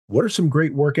What are some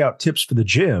great workout tips for the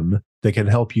gym that can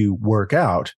help you work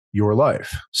out your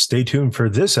life? Stay tuned for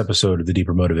this episode of the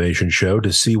Deeper Motivation Show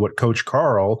to see what Coach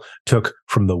Carl took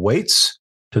from the weights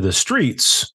to the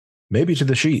streets, maybe to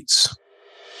the sheets.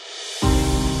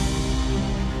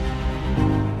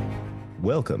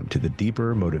 Welcome to the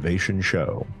Deeper Motivation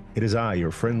Show. It is I,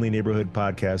 your friendly neighborhood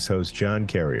podcast host, John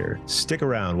Carrier. Stick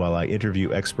around while I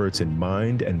interview experts in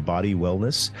mind and body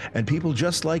wellness and people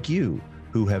just like you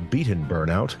who have beaten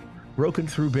burnout, broken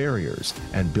through barriers,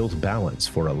 and built balance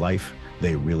for a life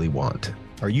they really want.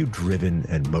 Are you driven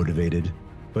and motivated,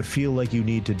 but feel like you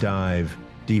need to dive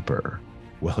deeper?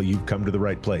 Well, you've come to the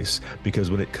right place, because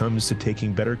when it comes to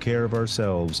taking better care of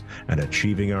ourselves and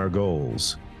achieving our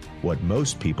goals, what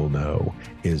most people know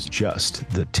is just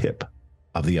the tip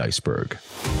of the iceberg.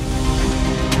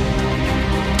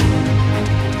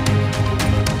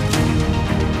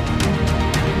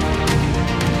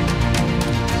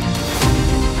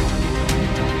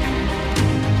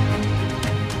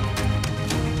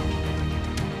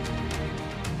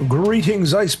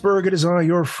 Greetings, iceberg. It is I,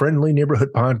 your friendly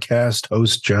neighborhood podcast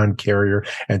host, John Carrier.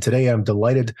 And today I'm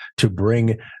delighted to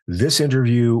bring this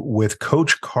interview with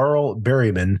Coach Carl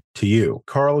Berryman to you.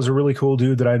 Carl is a really cool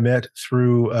dude that I met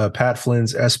through Pat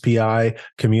Flynn's SPI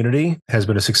community, has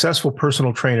been a successful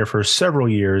personal trainer for several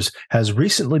years, has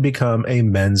recently become a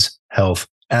men's health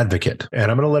advocate. And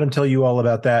I'm going to let him tell you all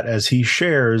about that as he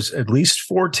shares at least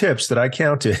 4 tips that I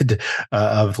counted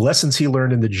of lessons he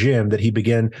learned in the gym that he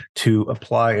began to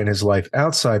apply in his life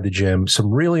outside the gym.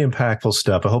 Some really impactful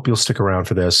stuff. I hope you'll stick around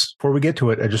for this. Before we get to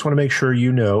it, I just want to make sure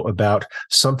you know about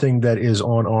something that is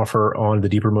on offer on the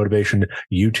Deeper Motivation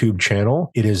YouTube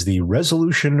channel. It is the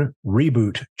Resolution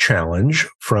Reboot Challenge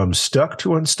from Stuck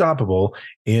to Unstoppable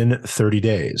in 30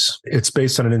 days. It's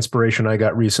based on an inspiration I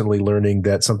got recently, learning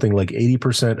that something like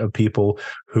 80% of people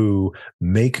who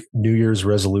make New Year's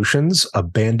resolutions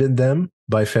abandon them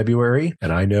by February.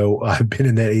 And I know I've been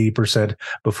in that 80%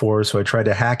 before. So I tried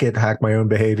to hack my own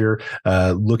behavior,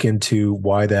 look into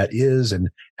why that is and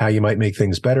how you might make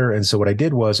things better. And so what I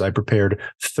did was I prepared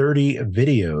 30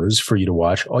 videos for you to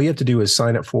watch. All you have to do is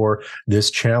sign up for this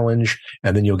challenge,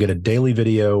 and then you'll get a daily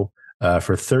video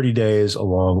for 30 days,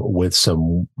 along with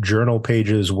some journal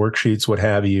pages, worksheets, what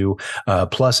have you,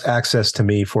 plus access to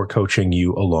me for coaching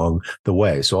you along the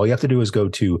way. So all you have to do is go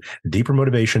to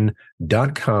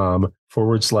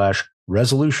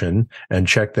deepermotivation.com/resolution and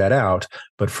check that out.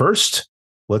 But first,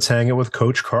 let's hang it with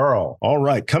Coach Carl. All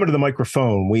right, coming to the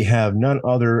microphone, we have none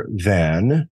other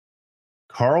than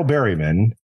Carl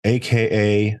Berryman,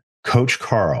 aka Coach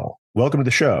Carl. Welcome to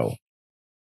the show.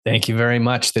 Thank you very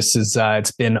much. This is, it's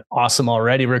been awesome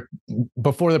already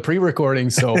before the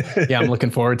pre-recording. So yeah, I'm looking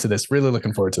forward to this. Really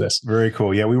looking forward to this. Very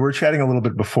cool. Yeah, we were chatting a little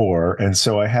bit before. And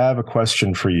so I have a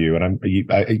question for you. And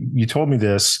you told me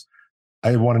this.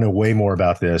 I want to know way more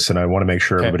about this. And I want to make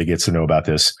sure everybody gets to know about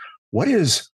this. What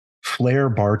is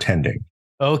flair bartending?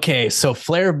 Okay. So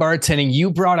flair bartending, you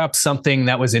brought up something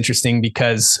that was interesting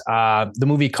because the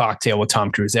movie Cocktail with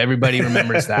Tom Cruise, everybody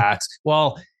remembers that.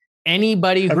 Well,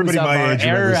 Everybody who's of our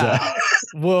era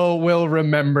will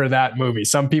remember that movie.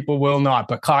 Some people will not,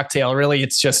 but Cocktail, really,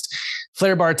 it's just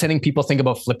flair bartending. People think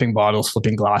about flipping bottles,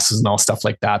 flipping glasses and all stuff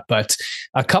like that. But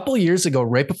a couple of years ago,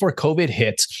 right before COVID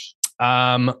hit,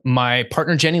 my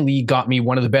partner, Jenny Lee, got me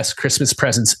one of the best Christmas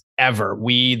presents ever.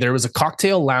 There was a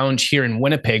cocktail lounge here in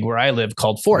Winnipeg where I live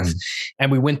called Fourth.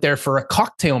 And we went there for a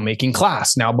cocktail making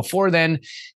class. Now, before then,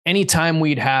 anytime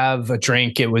we'd have a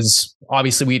drink, it was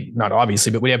not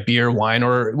obviously, but we'd have beer, wine,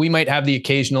 or we might have the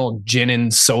occasional gin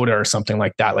and soda or something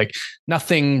like that. Like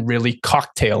nothing really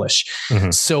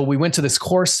cocktailish. So we went to this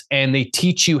course and they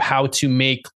teach you how to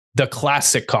make the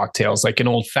classic cocktails, like an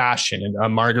old fashioned and a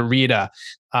margarita,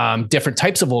 different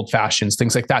types of old fashions,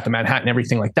 things like that, the Manhattan,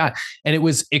 everything like that. And it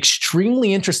was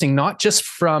extremely interesting, not just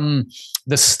from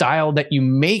the style that you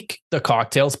make the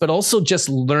cocktails, but also just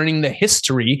learning the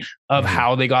history of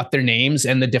how they got their names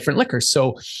and the different liquors.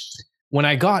 So when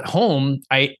I got home,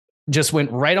 I just went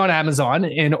right on Amazon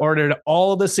and ordered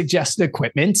all the suggested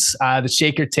equipment, the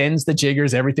shaker tins, the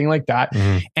jiggers, everything like that.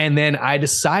 And then I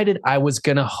decided I was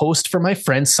going to host for my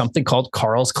friends something called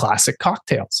Carl's Classic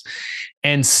Cocktails.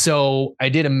 And so I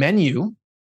did a menu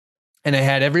and I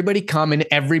had everybody come and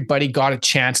everybody got a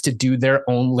chance to do their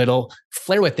own little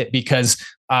flair with it, because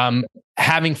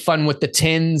having fun with the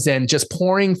tins and just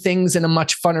pouring things in a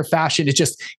much funner fashion,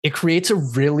 it creates a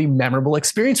really memorable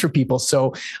experience for people.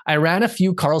 So I ran a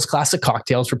few Carl's Classic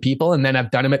Cocktails for people, and then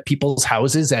I've done them at people's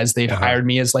houses as they've hired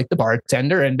me as like the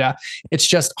bartender. And it's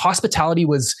just, hospitality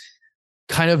was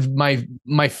kind of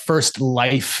my first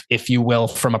life, if you will,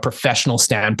 from a professional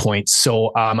standpoint.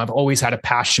 So I've always had a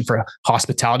passion for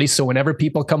hospitality. So whenever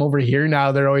people come over here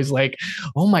now, they're always like,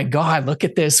 "Oh my God, look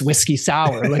at this whiskey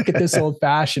sour! Look at this old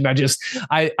fashioned."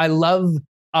 I love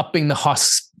upping the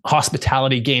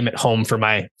hospitality game at home for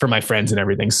my friends and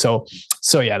everything. So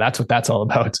yeah, that's what that's all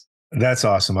about. That's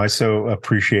awesome. I so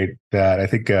appreciate that. I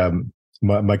think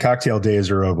my cocktail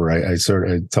days are over. I sort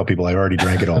of tell people I already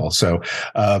drank it all. So,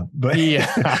 but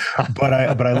yeah, but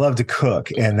I love to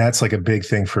cook, and that's like a big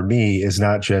thing for me. Is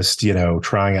not just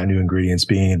trying out new ingredients,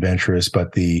 being adventurous,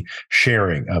 but the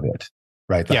sharing of it,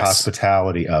 right? The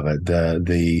hospitality of it,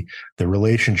 the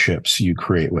relationships you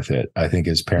create with it, I think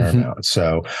is paramount. Mm-hmm.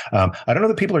 So, I don't know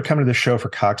that people are coming to the show for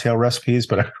cocktail recipes,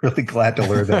 but I'm really glad to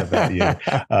learn that about you.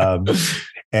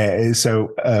 So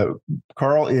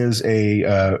Carl is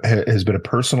has been a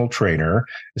personal trainer,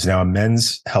 is now a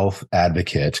men's health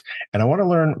advocate, and I want to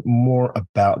learn more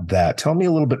about that. Tell me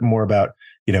a little bit more about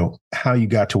how you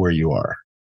got to where you are.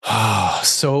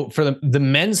 So for the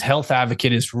men's health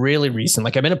advocate is really recent.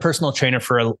 Like I've been a personal trainer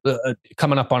for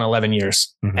coming up on 11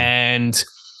 years, mm-hmm. and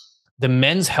the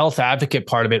men's health advocate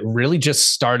part of it really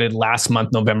just started last month,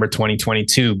 November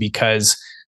 2022, because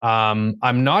I'm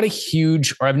not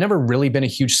I've never really been a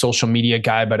huge social media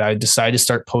guy, but I decided to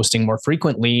start posting more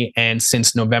frequently. And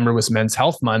since November was Men's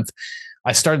Health Month,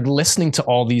 I started listening to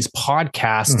all these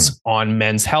podcasts on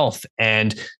men's health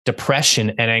and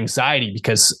depression and anxiety,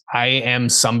 because I am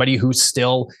somebody who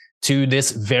still to this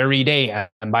very day,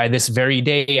 and by this very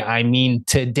day, I mean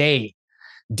today,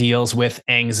 deals with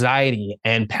anxiety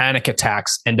and panic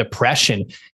attacks and depression.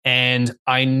 And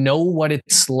I know what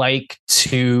it's like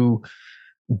to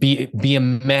be a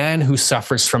man who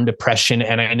suffers from depression.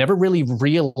 And I never really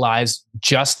realized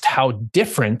just how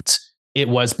different it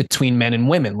was between men and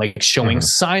women, like showing mm-hmm.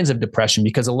 signs of depression,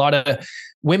 because a lot of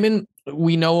women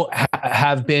we know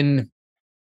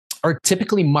are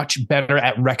typically much better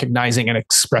at recognizing and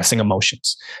expressing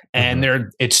emotions. Mm-hmm.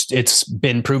 And it's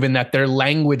been proven that their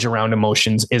language around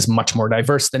emotions is much more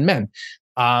diverse than men.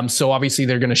 So obviously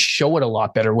they're going to show it a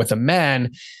lot better. With a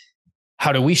man,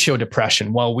 how do we show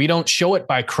depression? Well, we don't show it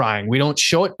by crying. We don't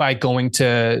show it by going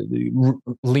to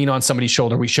lean on somebody's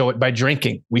shoulder. We show it by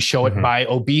drinking. We show it mm-hmm. by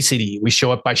obesity. We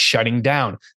show it by shutting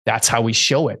down. That's how we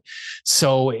show it.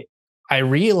 So I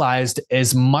realized,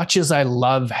 as much as I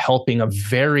love helping a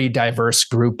very diverse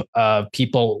group of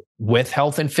people with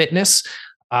health and fitness,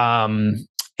 and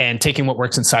taking what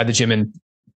works inside the gym and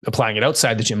applying it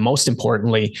outside the gym, most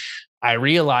importantly, I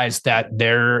realized that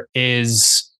there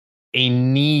is a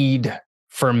need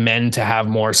for men to have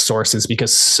more sources,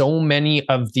 because so many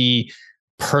of the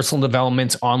personal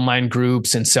development online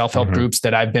groups and self-help mm-hmm. groups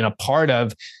that I've been a part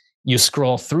of, you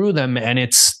scroll through them and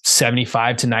it's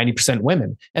 75 to 90%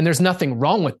 women. And there's nothing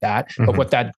wrong with that. Mm-hmm. But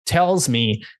what that tells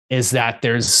me is that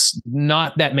there's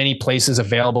not that many places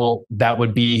available that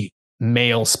would be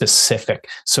male specific.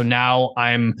 So now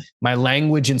my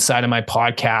language inside of my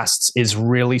podcasts is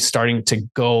really starting to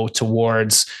go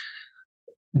towards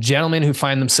gentlemen who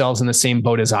find themselves in the same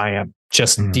boat as I am,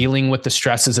 just dealing with the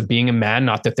stresses of being a man.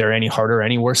 Not that they're any harder or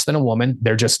any worse than a woman.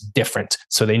 They're just different.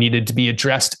 So they needed to be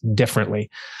addressed differently.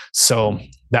 So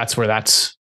that's where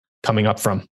that's coming up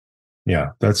from.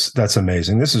 Yeah, that's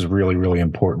amazing. This is really, really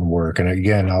important work. And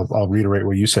again, I'll reiterate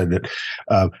what you said, that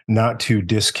not to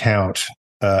discount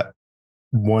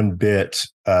one bit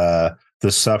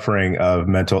the suffering of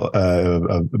mental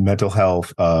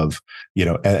health, of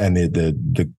and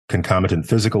the concomitant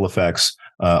physical effects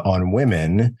on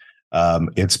women.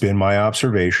 It's been my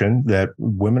observation that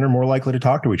women are more likely to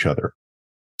talk to each other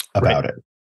about it,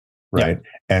 right? Yeah.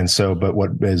 And so, but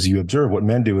as you observe, what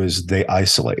men do is they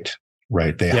isolate,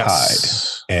 right? They hide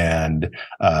and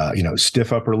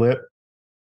stiff upper lip,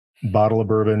 bottle of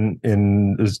bourbon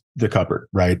in the cupboard,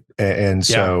 right? And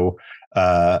so.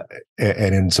 And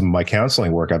in some of my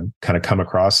counseling work, I've kind of come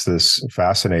across this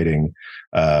fascinating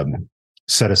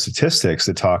set of statistics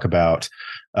that talk about,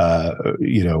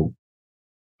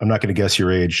 I'm not going to guess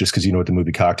your age just because you know what the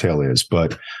movie Cocktail is,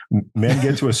 but men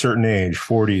get to a certain age,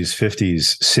 40s,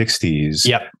 50s, 60s.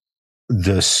 Yep.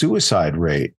 The suicide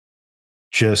rate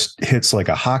just hits like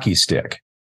a hockey stick,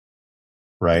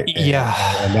 right?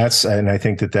 And I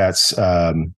think that's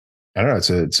I don't know.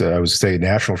 I would say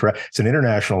it's an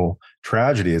international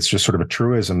tragedy. It's just sort of a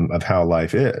truism of how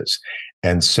life is.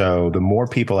 And so the more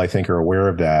people I think are aware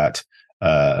of that,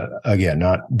 again,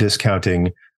 not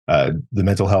discounting the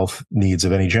mental health needs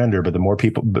of any gender, but the more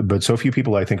people, but so few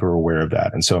people I think are aware of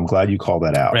that. And so I'm glad you called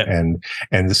that out. Right. And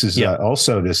this is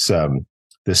also this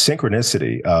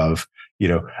synchronicity of,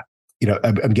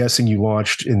 I'm guessing you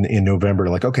launched in November,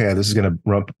 like, okay, this is going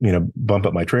to bump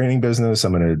up my training business.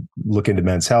 I'm going to look into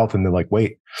men's health. And they're like,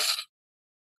 wait,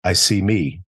 I see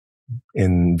me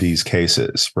in these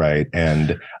cases. Right.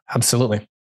 And absolutely.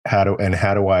 How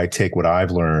do I take what I've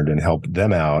learned and help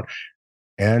them out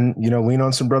and, lean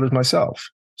on some brothers myself.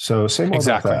 So say more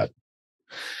about that.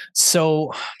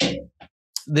 So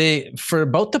for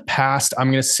about the past, I'm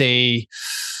going to say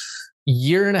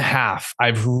year and a half,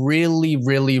 I've really,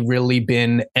 really, really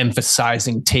been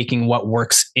emphasizing taking what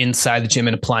works inside the gym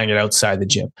and applying it outside the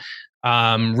gym.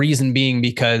 Reason being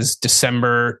because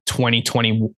December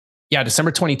 2020,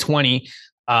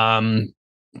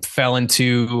 fell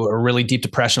into a really deep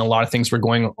depression. A lot of things were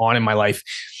going on in my life.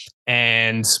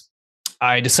 And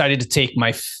I decided to take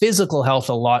my physical health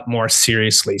a lot more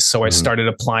seriously. So I started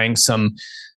applying some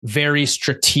very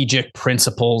strategic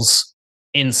principles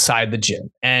inside the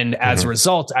gym. And as a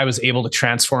result, I was able to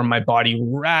transform my body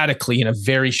radically in a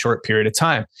very short period of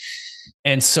time.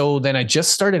 And so then I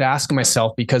just started asking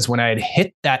myself, because when I had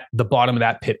hit the bottom of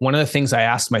that pit, one of the things I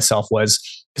asked myself was,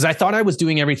 because I thought I was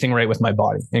doing everything right with my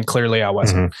body, and clearly I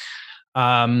wasn't.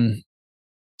 I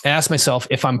asked myself,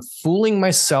 if I'm fooling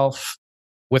myself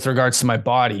with regards to my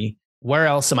body, where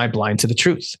else am I blind to the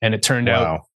truth? And it turned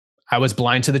out I was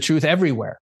blind to the truth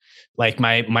everywhere. Like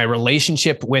my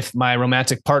relationship with my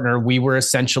romantic partner, we were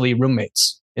essentially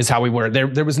roommates, is how we were.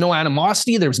 There was no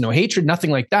animosity, there was no hatred, nothing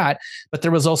like that. But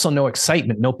there was also no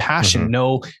excitement, no passion,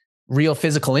 no real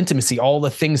physical intimacy, all the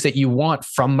things that you want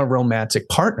from a romantic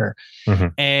partner.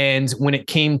 And when it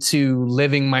came to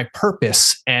living my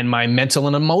purpose and my mental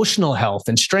and emotional health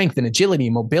and strength and agility,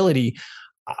 mobility,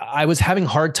 I was having a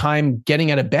hard time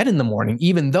getting out of bed in the morning,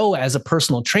 even though as a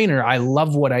personal trainer, I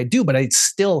love what I do, but I'd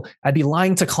be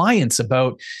lying to clients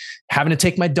about having to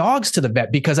take my dogs to the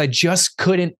vet because I just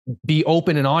couldn't be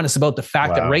open and honest about the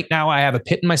fact that right now I have a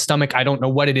pit in my stomach. I don't know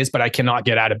what it is, but I cannot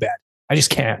get out of bed. I just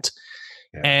can't.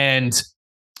 Yeah. And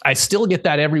I still get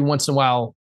that every once in a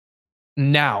while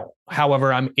now.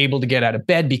 However, I'm able to get out of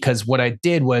bed because what I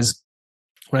did was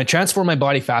when I transformed my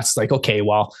body fast, it's like, okay,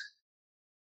 well,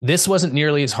 this wasn't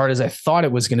nearly as hard as I thought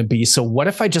it was going to be. So what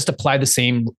if I just apply the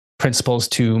same principles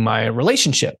to my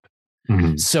relationship?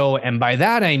 So, and by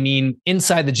that, I mean,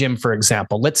 inside the gym, for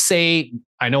example, let's say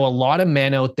I know a lot of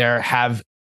men out there have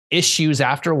issues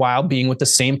after a while being with the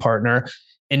same partner,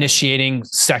 initiating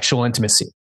sexual intimacy.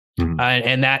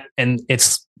 And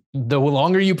it's the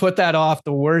longer you put that off,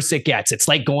 the worse it gets. It's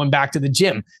like going back to the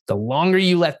gym. The longer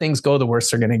you let things go, the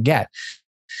worse they're going to get.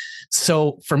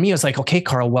 So for me, I was like, okay,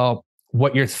 Carl, well,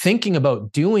 what you're thinking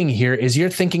about doing here is you're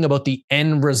thinking about the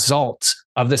end result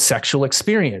of the sexual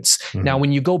experience. Now,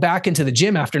 when you go back into the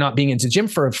gym after not being into the gym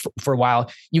for a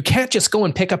while, you can't just go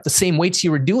and pick up the same weights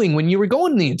you were doing when you were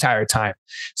going the entire time.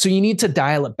 So you need to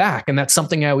dial it back. And that's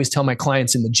something I always tell my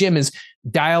clients in the gym is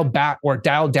dial back or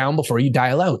dial down before you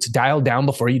dial out. Dial down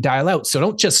before you dial out. So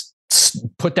don't just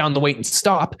put down the weight and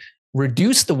stop.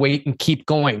 Reduce the weight and keep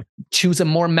going. Choose a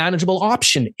more manageable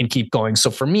option and keep going.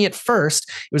 So for me at first,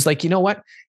 it was like, you know what?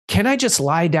 Can I just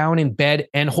lie down in bed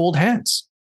and hold hands?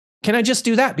 Can I just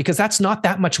do that? Because that's not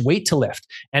that much weight to lift.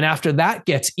 And after that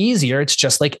gets easier, it's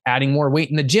just like adding more weight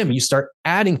in the gym. You start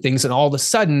adding things and all of a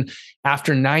sudden,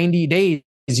 after 90 days,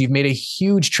 you've made a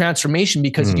huge transformation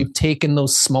because you've taken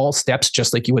those small steps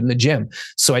just like you would in the gym.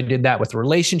 So I did that with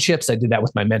relationships. I did that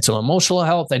with my mental and emotional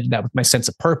health. I did that with my sense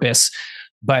of purpose.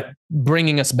 But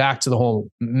bringing us back to the whole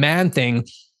man thing,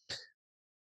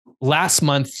 last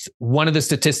month, one of the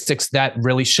statistics that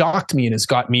really shocked me and has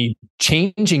got me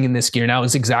changing in this gear now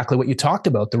is exactly what you talked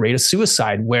about, the rate of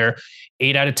suicide, where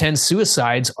 8 out of 10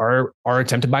 suicides are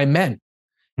attempted by men.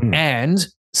 And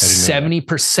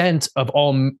 70% of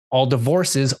all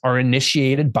divorces are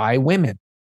initiated by women.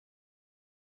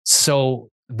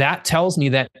 So that tells me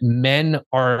that men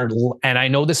are, and I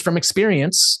know this from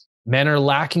experience, men are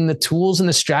lacking the tools and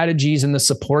the strategies and the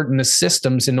support and the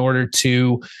systems in order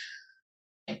to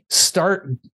start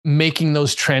making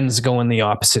those trends go in the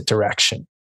opposite direction.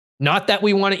 Not that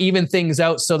we want to even things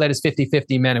out so that it's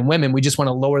 50-50 men and women. We just want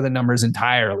to lower the numbers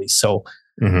entirely. So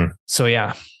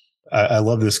yeah. I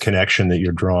love this connection that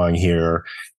you're drawing here.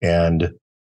 And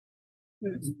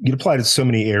you apply to so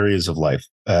many areas of life.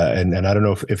 And I don't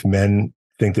know if men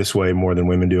think this way more than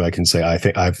women do. I can say, I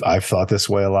think I've thought this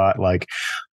way a lot. Like,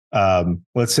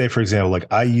 let's say, for example, like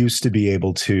I used to be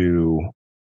able to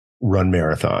run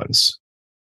marathons,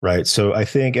 right? So I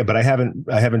think, but I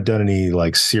haven't done any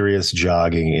like serious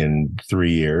jogging in 3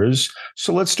 years.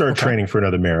 So let's start training for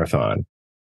another marathon.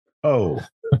 Oh,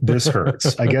 this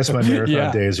hurts. I guess my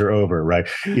marathon days are over, right?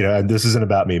 And this isn't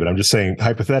about me, but I'm just saying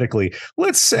hypothetically,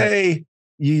 let's say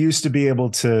you used to be able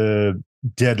to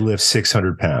deadlift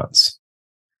 600 pounds.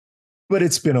 But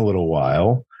it's been a little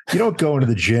while. You don't go into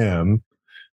the gym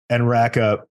and rack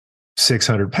up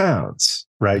 600 pounds,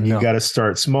 right? No. You got to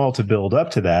start small to build up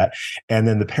to that. And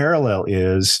then the parallel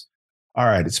is, all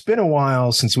right, it's been a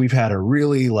while since we've had a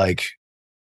really like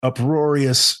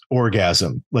uproarious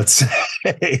orgasm, let's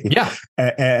say. Yeah.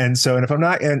 And so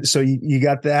you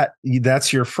got that,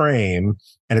 that's your frame.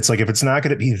 And it's like, if it's not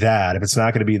going to be that, if it's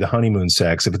not going to be the honeymoon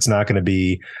sex, if it's not going to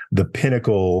be the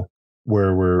pinnacle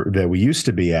that we used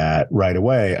to be at right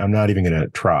away, I'm not even going to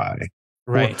try.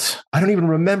 Right. Or I don't even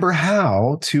remember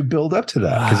how to build up to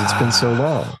that because it's been so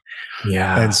long.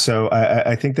 Yeah. And so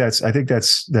I think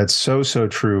that's so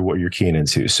true what you're keying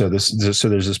into. So there's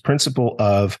this principle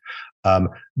of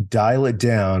dial it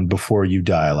down before you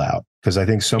dial out. Because I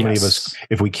think so many of us,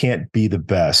 if we can't be the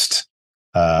best,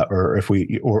 or if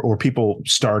or people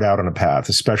start out on a path,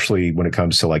 especially when it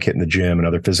comes to like hitting the gym and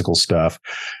other physical stuff.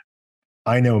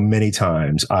 I know many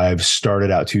times I've started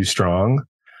out too strong.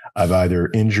 I've either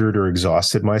injured or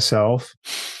exhausted myself,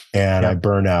 and I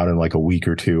burn out in like a week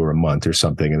or two or a month or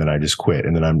something. And then I just quit.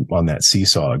 And then I'm on that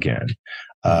seesaw again.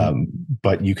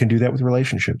 But you can do that with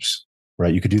relationships,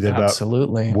 right? You could do that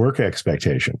Absolutely. About work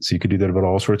expectations. You could do that about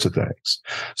all sorts of things.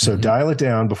 So dial it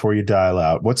down before you dial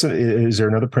out. Is there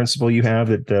another principle you have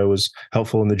that was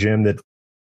helpful in the gym that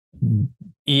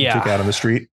you took out on the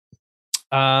street?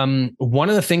 One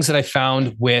of the things that I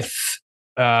found with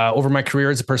over my career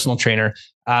as a personal trainer,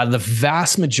 the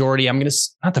vast majority,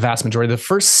 the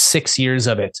first 6 years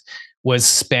of it was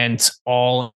spent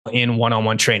all in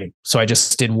one-on-one training. So I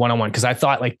just did one-on-one because I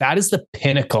thought like that is the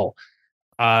pinnacle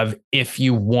of if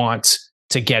you want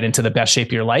to get into the best shape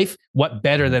of your life, what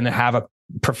better than to have a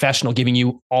professional giving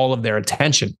you all of their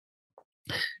attention.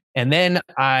 And then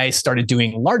I started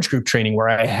doing large group training where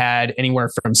I had anywhere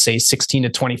from say 16 to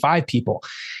 25 people.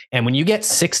 And when you get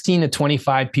 16 to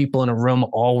 25 people in a room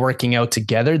all working out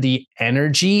together, the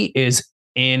energy is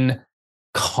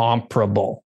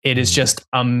incomparable. It is just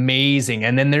amazing.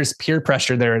 And then there's peer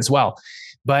pressure there as well.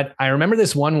 But I remember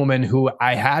this one woman who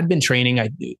I had been training.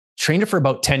 I trained her for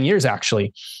about 10 years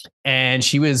actually. And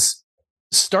she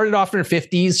started off in her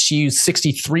 50s. She was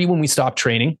 63 when we stopped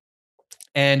training.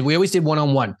 And we always did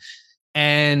one-on-one.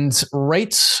 And I'm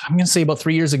going to say about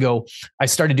 3 years ago, I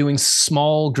started doing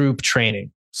small group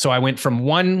training. So I went from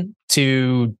 1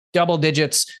 to double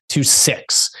digits to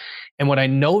 6. And what I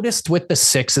noticed with the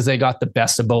 6 is I got the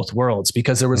best of both worlds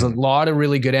because there was a lot of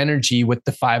really good energy with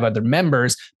the 5 other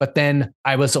members, but then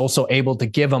I was also able to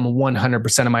give them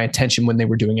 100% of my attention when they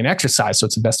were doing an exercise. So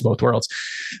it's the best of both worlds.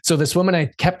 So this woman, I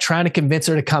kept trying to convince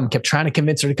her to come.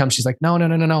 She's like, no,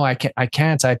 I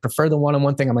can't. I prefer the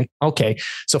one-on-one thing. I'm like, okay.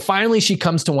 So finally she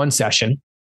comes to one session.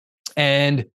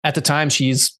 And at the time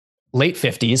she's late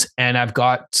 50s and I've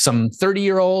got some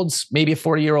 30-year-olds, maybe a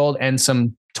 40-year-old and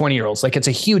some 20-year-olds. Like it's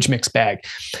a huge mixed bag.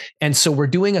 And so we're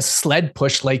doing a sled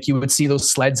push, like you would see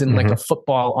those sleds in like a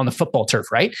football on the football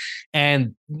turf. Right.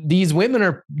 And these women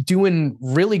are doing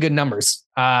really good numbers.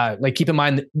 Like keep in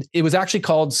mind, it was actually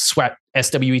called SWET,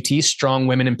 SWET, Strong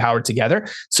Women Empowered Together.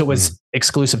 So it was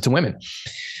exclusive to women.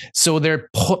 So they're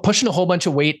pushing a whole bunch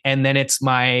of weight. And then it's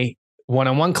my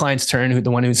one-on-one client's turn,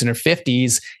 the one who's in her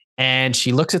 50s. And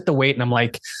she looks at the weight and I'm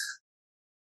like,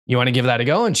 you want to give that a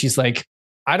go? And she's like,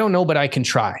 I don't know, but I can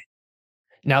try.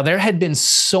 Now, there had been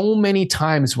so many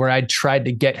times where I'd tried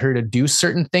to get her to do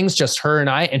certain things, just her and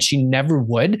I, and she never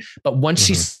would. But once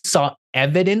she saw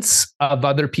evidence of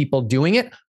other people doing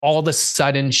it, all of a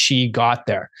sudden she got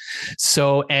there.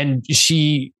 So, and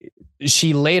she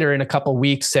later in a couple of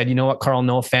weeks said, you know what, Carl,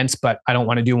 no offense, but I don't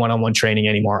want to do one-on-one training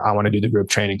anymore. I want to do the group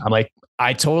training. I'm like,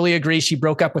 I totally agree. She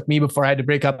broke up with me before I had to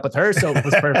break up with her. So it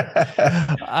was perfect.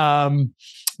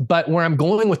 But where I'm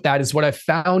going with that is what I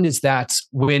found is that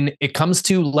when it comes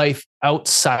to life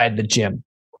outside the gym,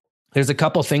 there's a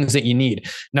couple of things that you need.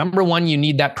 Number one, you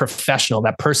need that professional,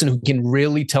 that person who can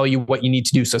really tell you what you need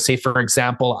to do. So say, for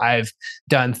example, I've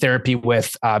done therapy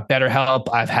with BetterHelp.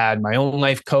 I've had my own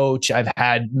life coach. I've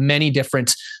had many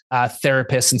different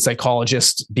therapists and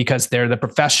psychologists because they're the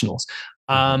professionals.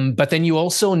 But then you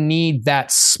also need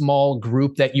that small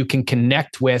group that you can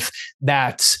connect with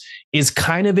that is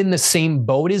kind of in the same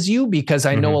boat as you, because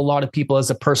I know a lot of people as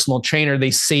a personal trainer,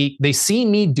 they see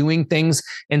me doing things.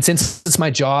 And since it's my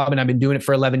job and I've been doing it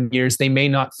for 11 years, they may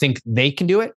not think they can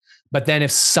do it. But then if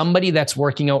somebody that's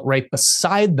working out right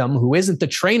beside them, who isn't the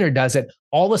trainer, does it,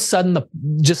 all of a sudden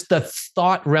the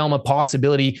thought realm of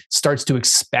possibility starts to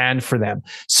expand for them.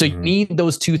 So you need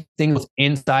those two things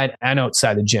inside and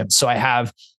outside the gym. So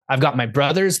I've got my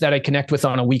brothers that I connect with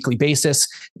on a weekly basis,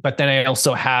 but then I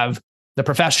also have the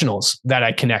professionals that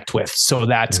I connect with so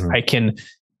that I can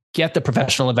get the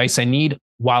professional advice I need,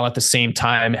 while at the same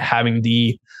time having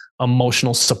the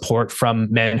emotional support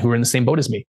from men who are in the same boat as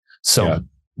me. So yeah,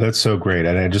 that's so great.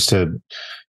 And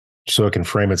so I can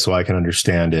frame it so I can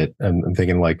understand it. I'm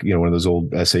thinking like, one of those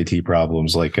old SAT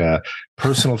problems, like a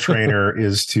personal trainer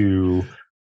is to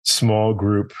small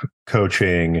group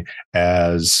coaching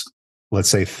as, let's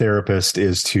say, therapist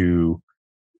is to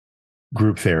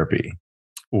group therapy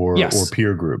or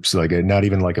peer groups, like not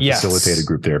even like a facilitated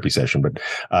group therapy session. But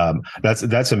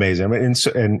that's amazing. I mean,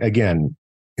 and again,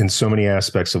 in so many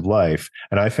aspects of life,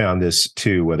 and I found this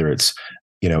too, whether it's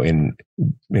in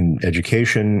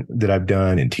education that I've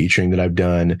done, in teaching that I've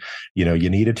done, you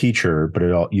need a teacher,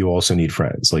 but you also need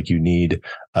friends. Like you need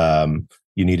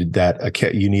that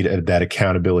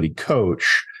accountability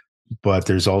coach, but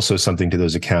there's also something to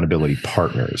those accountability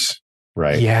partners,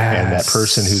 right? Yes. And that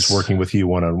person who's working with you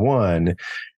one-on-one,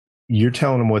 you're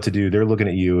telling them what to do. They're looking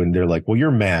at you and they're like, well,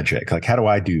 you're magic. Like, how do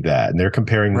I do that? And they're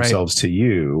comparing themselves to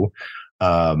you.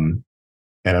 And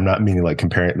I'm not meaning like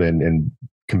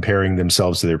comparing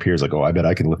themselves to their peers, like, oh, I bet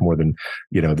I can lift more than,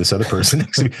 this other person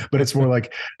next to me. But it's more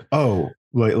like, oh,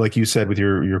 like you said with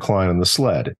your client on the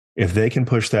sled, if they can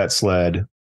push that sled,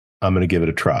 I'm going to give it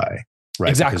a try. Right.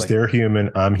 Exactly. Because they're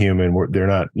human. I'm human. They're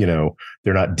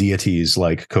not deities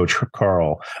like Coach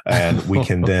Carl, and we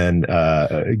can then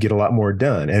get a lot more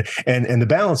done. And the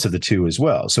balance of the two as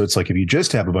well. So it's like, if you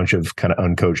just have a bunch of kind of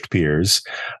uncoached peers,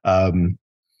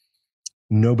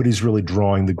 nobody's really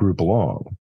drawing the group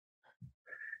along.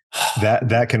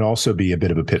 That can also be a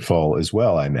bit of a pitfall as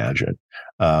well, I imagine.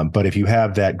 But if you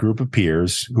have that group of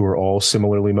peers who are all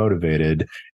similarly motivated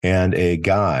and a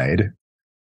guide,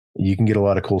 you can get a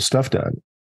lot of cool stuff done.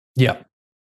 Yeah.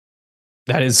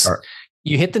 That is,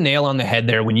 you hit the nail on the head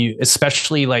there when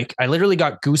especially like, I literally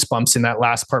got goosebumps in that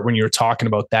last part when you were talking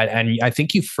about that. And I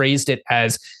think you phrased it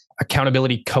as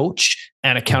accountability coach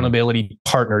and accountability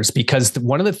partners, because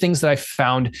one of the things that I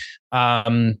found,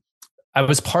 I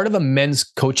was part of a men's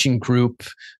coaching group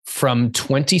from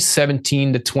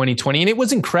 2017 to 2020, and it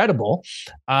was incredible.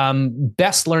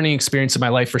 Best learning experience of my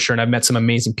life for sure. And I've met some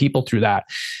amazing people through that.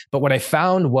 But what I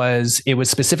found was it was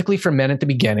specifically for men at the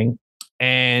beginning,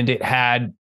 and it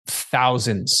had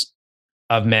thousands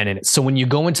of men in it. So when you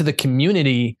go into the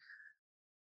community,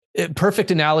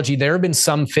 perfect analogy, there have been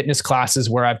some fitness classes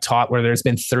where I've taught where there's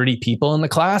been 30 people in the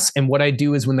class. And what I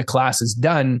do is when the class is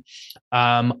done,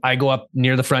 I go up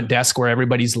near the front desk where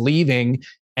everybody's leaving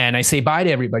and I say bye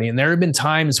to everybody. And there have been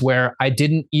times where I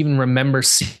didn't even remember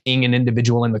seeing an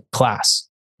individual in the class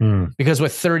because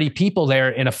with 30 people there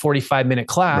in a 45-minute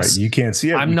class, you can't see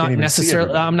it. I'm not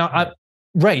necessarily,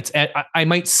 right. I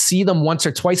might see them once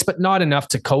or twice, but not enough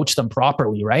to coach them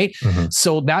properly. Right.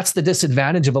 So that's the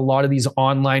disadvantage of a lot of these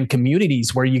online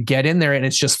communities where you get in there and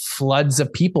it's just floods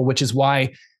of people, which is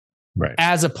why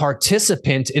as a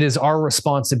participant, it is our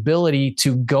responsibility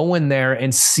to go in there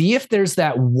and see if there's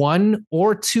that one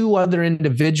or two other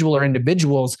individual or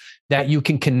individuals that you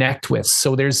can connect with.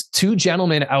 So there's two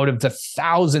gentlemen out of the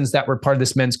thousands that were part of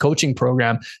this men's coaching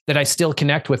program that I still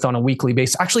connect with on a weekly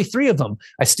basis. Actually, three of them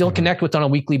I still connect with on a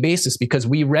weekly basis because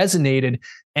we resonated.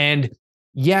 And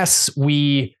yes,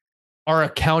 we are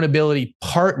accountability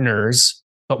partners,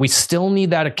 but we still need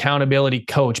that accountability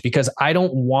coach because I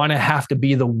don't want to have to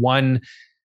be the one.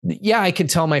 Yeah, I can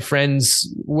tell my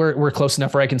friends we're close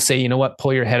enough where I can say, you know what,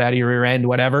 pull your head out of your rear end,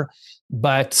 whatever.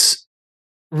 But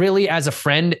really, as a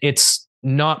friend, it's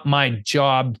not my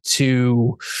job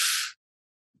to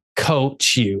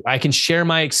coach you. I can share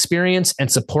my experience and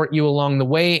support you along the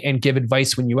way and give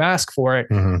advice when you ask for it.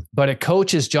 But a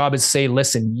coach's job is to say,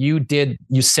 listen,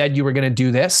 you said you were going to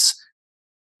do this.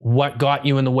 What got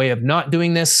you in the way of not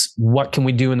doing this? What can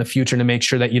we do in the future to make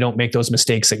sure that you don't make those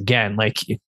mistakes again? Like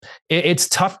it's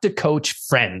tough to coach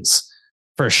friends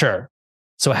for sure.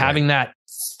 So having that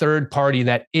third party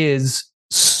that is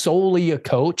solely a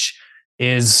coach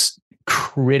is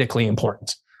critically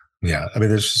important. Yeah. I mean,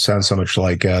 this sounds so much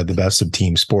like the best of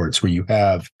team sports where you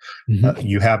have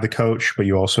the coach, but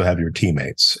you also have your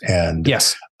teammates. And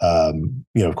yes,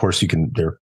 of course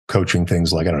they're coaching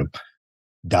things like, I don't know,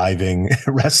 diving,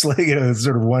 wrestling,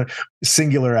 sort of one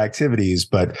singular activities.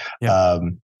 But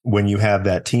when you have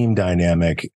that team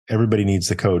dynamic, everybody needs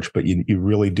the coach, but you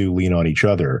really do lean on each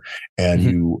other.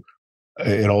 And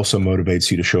it also motivates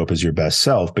you to show up as your best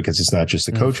self because it's not just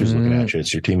the coaches looking at you,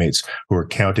 it's your teammates who are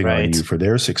counting on you for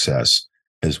their success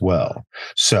as well.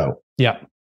 So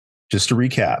just to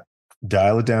recap,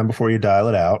 dial it down before you dial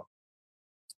it out.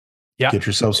 Get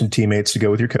yourself some teammates to go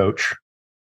with your coach.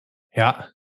 Yeah.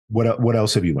 What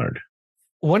else have you learned?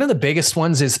 One of the biggest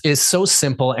ones is so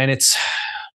simple, and it's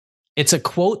a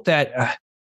quote that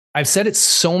I've said it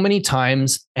so many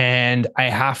times, and I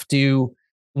have to,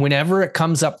 whenever it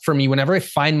comes up for me, whenever I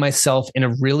find myself in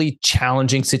a really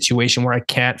challenging situation where I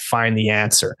can't find the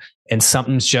answer and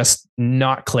something's just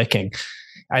not clicking.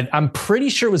 I'm pretty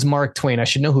sure it was Mark Twain. I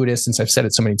should know who it is since I've said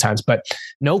it so many times, but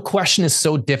no question is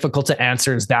so difficult to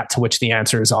answer as that to which the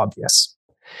answer is obvious.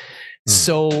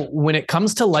 So when it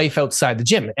comes to life outside the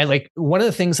gym, and like one of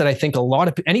the things that I think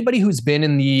anybody who's been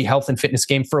in the health and fitness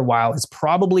game for a while has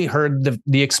probably heard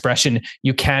the expression,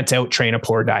 you can't out-train a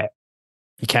poor diet.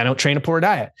 You can't out-train a poor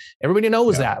diet. Everybody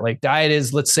knows that. Like diet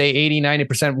is, let's say 80,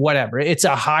 90%, whatever. It's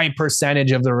a high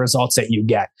percentage of the results that you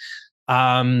get.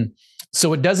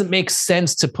 So it doesn't make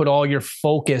sense to put all your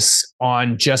focus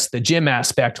on just the gym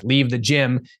aspect, leave the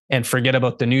gym and forget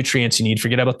about the nutrients you need,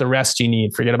 forget about the rest you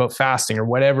need, forget about fasting or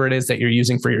whatever it is that you're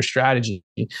using for your strategy.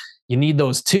 You need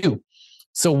those too.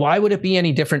 So why would it be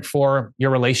any different for your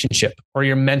relationship or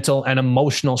your mental and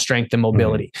emotional strength and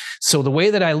mobility? So the way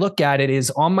that I look at it is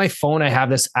on my phone, I have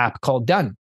this app called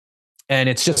Done. And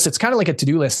it's kind of like a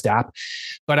to-do list app,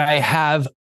 but I have,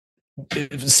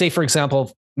 say, for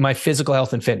example, my physical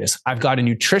health and fitness. I've got a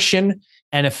nutrition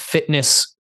and a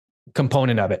fitness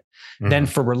component of it. Then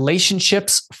for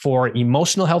relationships, for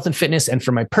emotional health and fitness, and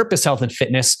for my purpose health and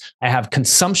fitness, I have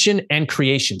consumption and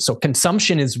creation. So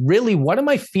consumption is really, what am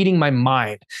I feeding my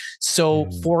mind? So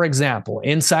for example,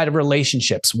 inside of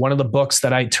relationships, one of the books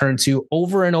that I turn to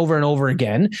over and over and over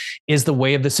again is The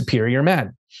Way of the Superior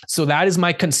Man. So that is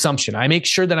my consumption. I make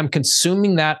sure that I'm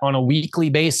consuming that on a weekly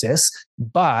basis.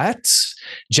 But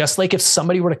just like if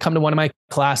somebody were to come to one of my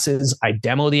classes, I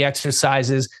demo the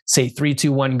exercises, say 3,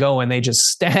 2, 1, go, and they just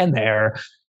stand there,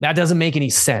 that doesn't make any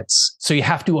sense. So you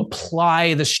have to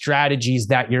apply the strategies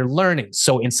that you're learning.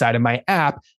 So inside of my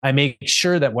app, I make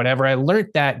sure that whatever I learned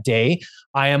that day,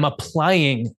 I am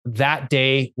applying that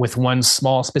day with one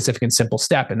small, specific, and simple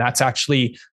step. And that's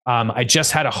actually, I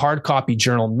just had a hard copy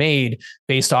journal made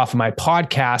based off of my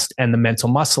podcast and the Mental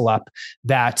Muscle Up,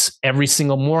 that every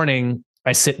single morning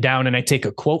I sit down and I take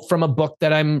a quote from a book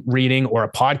that I'm reading or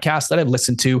a podcast that I've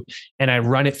listened to, and I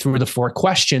run it through the 4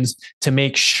 questions to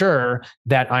make sure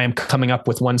that I am coming up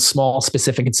with one small,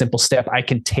 specific, and simple step I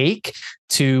can take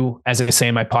to, as I say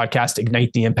in my podcast,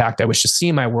 ignite the impact I wish to see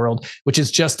in my world, which is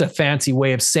just a fancy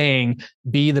way of saying,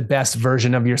 be the best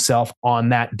version of yourself on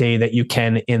that day that you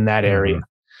can in that area.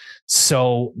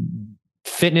 So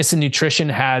fitness and nutrition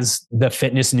has the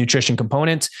fitness and nutrition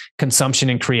component. Consumption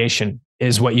and creation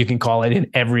is what you can call it in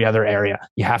every other area.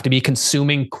 You have to be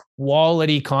consuming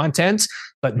quality content,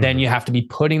 but then you have to be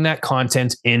putting that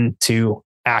content into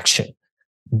action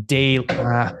daily.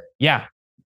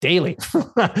 Daily.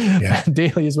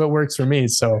 Daily is what works for me.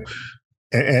 So,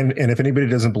 and if anybody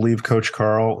doesn't believe Coach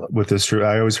Carl with this, true,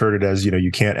 I always heard it as,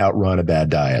 you can't outrun a bad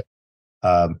diet.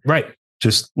 Right.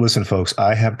 Just listen, folks,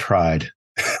 I have tried.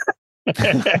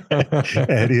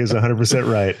 And he is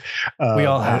 100% right. We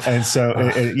all have. And so,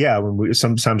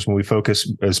 sometimes when we focus,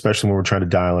 especially when we're trying to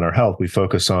dial in our health, we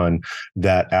focus on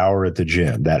that hour at the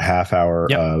gym, that half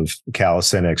hour of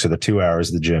calisthenics, or the 2 hours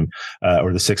at the gym,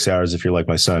 or the 6 hours if you're like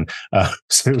my son.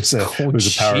 So it was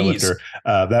a power lifter.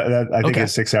 I think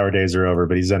his 6 hour days are over,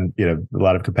 but he's done a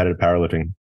lot of competitive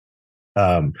powerlifting.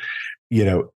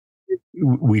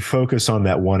 We focus on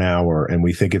that 1 hour and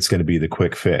we think it's going to be the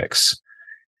quick fix.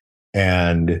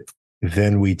 And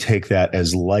then we take that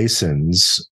as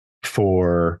license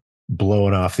for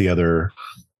blowing off the other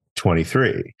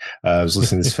 23. I was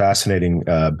listening to this fascinating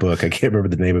book. I can't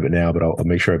remember the name of it now, but I'll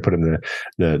make sure I put it in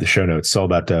the show notes. It's all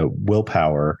about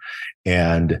willpower.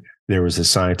 And there was a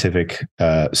scientific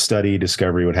study,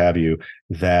 discovery, what have you,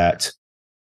 that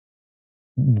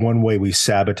one way we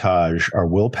sabotage our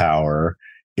willpower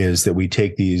is that we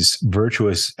take these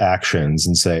virtuous actions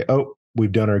and say, oh,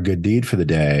 we've done our good deed for the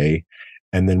day.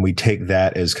 And then we take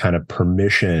that as kind of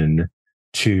permission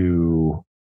to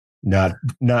not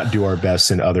do our best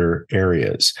in other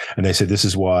areas. And they said, this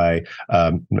is why,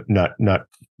 not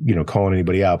calling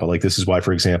anybody out, but like, this is why,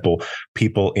 for example,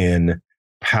 people in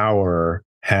power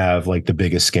have like the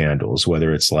biggest scandals,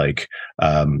 whether it's like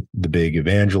the big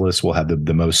evangelists will have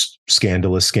the most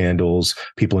scandalous scandals.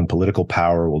 People in political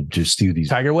power will just do these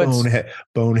Tiger Woods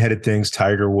boneheaded things.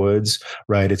 Tiger Woods,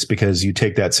 right? It's because you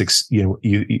take that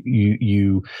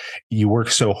you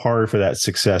work so hard for that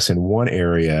success in one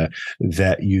area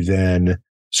that you then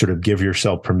sort of give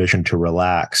yourself permission to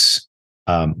relax,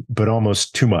 but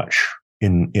almost too much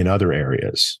in other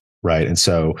areas. Right. And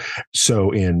so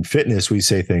in fitness, we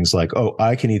say things like, oh,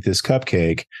 I can eat this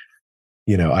cupcake.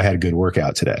 I had a good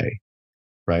workout today.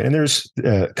 Right. And there's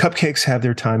cupcakes have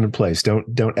their time and place.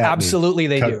 Don't absolutely.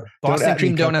 They do. Boston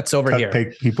cream donuts over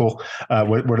here. People.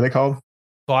 What are they called?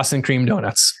 Boston cream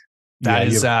donuts.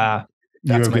 That's my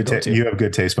go-to. You have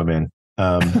good taste, my man.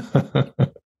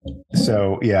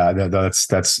 So yeah,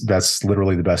 that's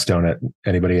literally the best donut.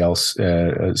 Anybody else?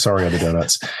 Sorry, other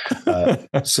donuts.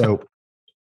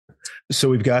 So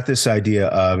we've got this idea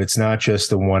of it's not just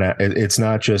the one. It's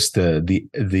not just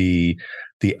the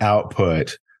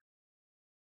output,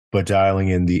 but dialing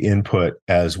in the input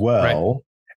as well. Right.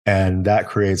 And that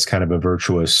creates kind of a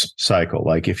virtuous cycle.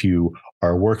 Like if you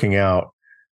are working out,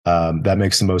 that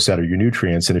makes the most out of your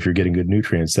nutrients. And if you're getting good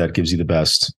nutrients, that gives you the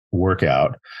best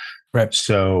workout. Right.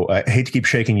 So I hate to keep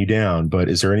shaking you down, but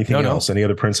is there anything else, any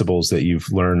other principles that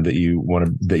you've learned that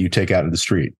you take out into the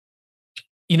street?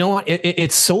 You know what?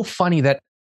 It's so funny that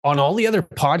on all the other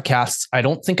podcasts, I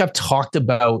don't think I've talked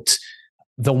about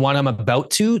the one I'm about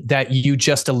to that you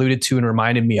just alluded to and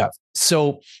reminded me of.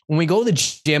 So when we go to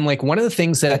the gym, like one of the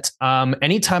things that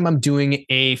anytime I'm doing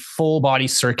a full body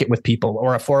circuit with people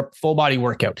or a full body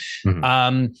workout,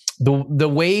 the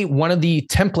way one of the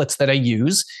templates that I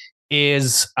use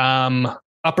is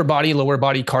upper body, lower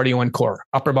body, cardio, and core.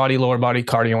 Upper body, lower body,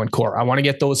 cardio, and core. I want to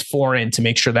get those 4 in to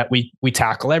make sure that we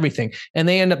tackle everything. And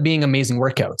they end up being amazing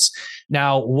workouts.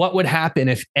 Now, what would happen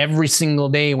if every single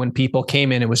day when people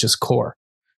came in, it was just core?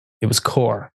 It was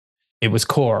core. It was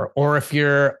core. Or if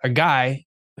you're a guy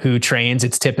who trains,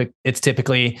 it's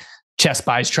typically chest,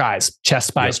 bis, tries,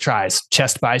 chest, bis, tries,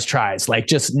 chest, bis, tries, like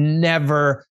just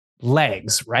never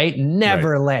legs, right?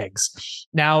 Never legs.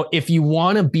 Now, if you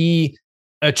want to be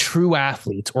a true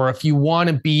athlete, or if you want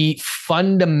to be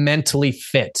fundamentally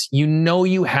fit,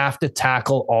 you have to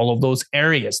tackle all of those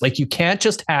areas. Like you can't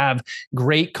just have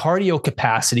great cardio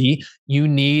capacity. You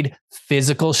need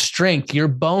physical strength. Your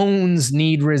bones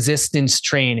need resistance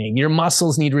training. Your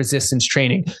muscles need resistance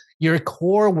training. Your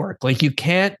core work. Like you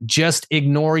can't just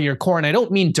ignore your core. And I don't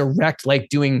mean direct, like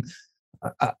doing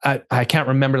I can't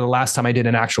remember the last time I did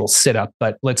an actual sit-up,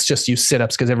 but let's just use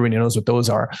sit-ups because everybody knows what those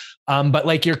are. But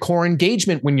like your core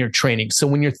engagement when you're training. So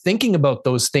when you're thinking about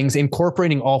those things,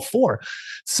 incorporating all 4.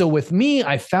 So with me,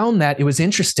 I found that it was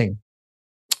interesting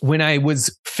when I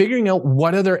was figuring out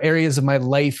what other areas of my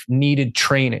life needed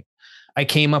training. I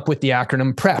came up with the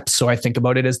acronym PREP. So I think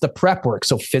about it as the PREP work.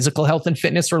 So physical health and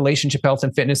fitness, relationship health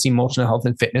and fitness, emotional health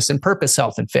and fitness, and purpose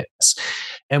health and fitness.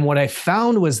 And what I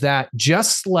found was that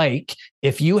just like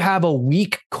if you have a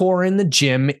weak core in the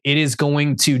gym, it is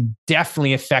going to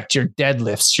definitely affect your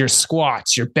deadlifts, your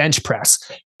squats, your bench press,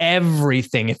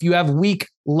 everything. If you have weak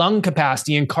lung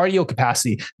capacity and cardio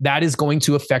capacity, that is going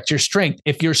to affect your strength.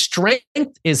 If your strength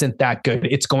isn't that good,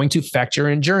 it's going to affect your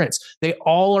endurance. They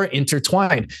all are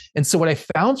intertwined. And so what I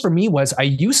found for me was I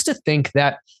used to think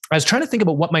that I was trying to think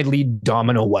about what my lead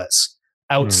domino was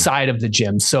outside of the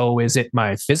gym. So is it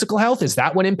my physical health? Is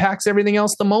that what impacts everything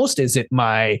else the most? Is it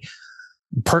my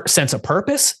sense of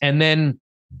purpose? And then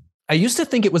I used to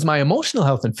think it was my emotional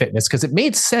health and fitness because it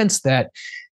made sense that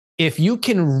if you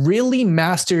can really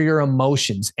master your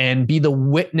emotions and be the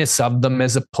witness of them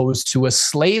as opposed to a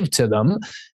slave to them,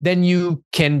 then you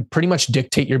can pretty much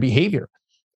dictate your behavior.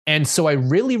 And so I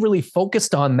really, really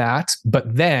focused on that.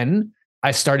 But then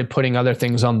I started putting other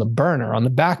things on the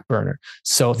back burner.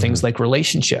 So things like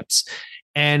relationships.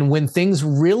 And when things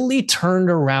really turned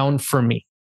around for me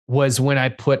was when I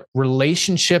put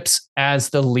relationships as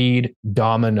the lead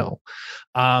domino.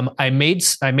 I made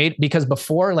because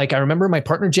before, like I remember my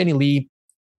partner, Jenny Lee,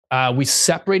 we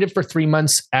separated for 3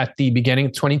 months at the beginning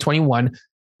of 2021,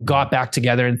 got back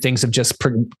together, and things have just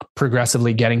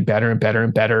progressively getting better and better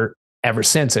and better ever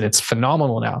since. And it's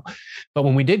phenomenal now. But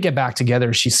when we did get back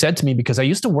together, she said to me, because I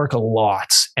used to work a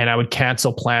lot and I would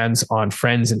cancel plans on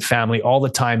friends and family all the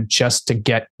time just to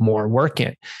get more work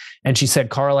in. And she said,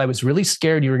 Carl, I was really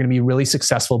scared you were going to be really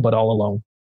successful, but all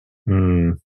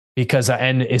alone. Because,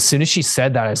 and as soon as she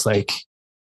said that, I was like,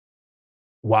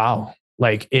 wow,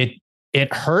 like it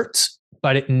hurt,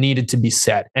 but it needed to be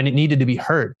said and it needed to be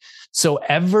heard. So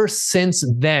ever since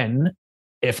then,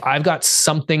 if I've got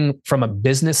something from a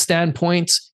business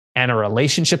standpoint and a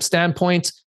relationship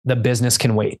standpoint, the business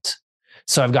can wait.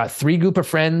 So I've got 3 group of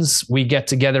friends. We get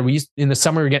together. In the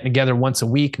summer, we're getting together once a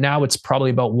week. Now it's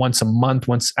probably about once a month.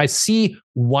 Once I see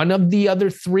one of the other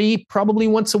 3 probably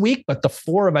once a week, but the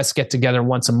 4 of us get together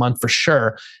once a month for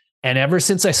sure. And ever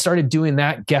since I started doing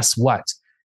that, guess what?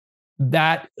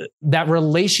 That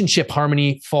relationship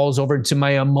harmony falls over to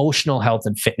my emotional health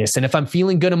and fitness. And if I'm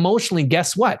feeling good emotionally,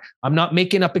 guess what? I'm not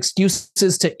making up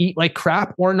excuses to eat like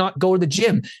crap or not go to the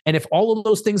gym. And if all of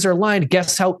those things are aligned,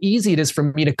 guess how easy it is for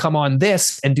me to come on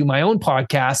this and do my own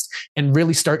podcast and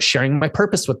really start sharing my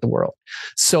purpose with the world.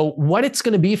 So what it's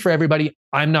going to be for everybody,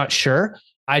 I'm not sure.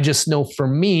 I just know for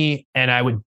me, and I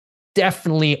would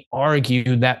definitely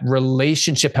argue that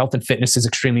relationship health and fitness is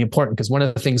extremely important, because one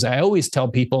of the things I always tell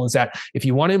people is that if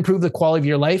you want to improve the quality of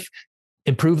your life,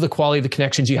 improve the quality of the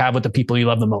connections you have with the people you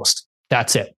love the most.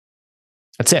 That's it.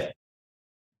 That's it.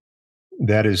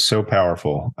 That is so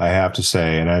powerful, I have to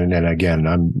say. And again,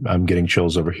 I'm getting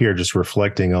chills over here just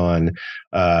reflecting on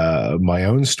my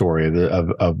own story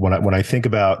of when I think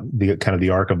about the kind of the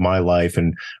arc of my life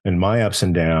and my ups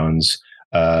and downs.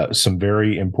 Some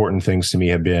very important things to me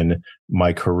have been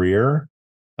my career,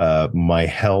 my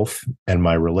health, and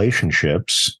my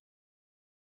relationships.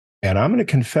 And I'm going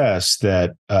to confess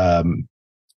that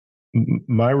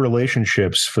my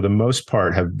relationships, for the most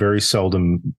part, have very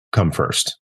seldom come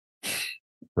first.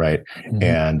 Right. Mm-hmm.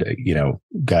 And,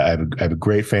 I have a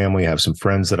great family. I have some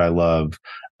friends that I love.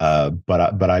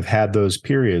 But I've had those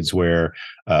periods where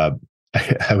I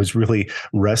was really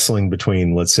wrestling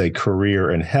between, let's say, career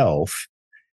and health.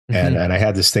 Mm-hmm. And I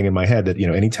had this thing in my head that,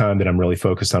 anytime that I'm really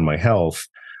focused on my health,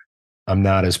 I'm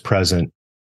not as present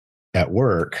at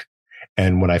work.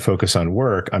 And when I focus on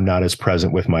work, I'm not as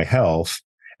present with my health.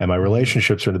 And my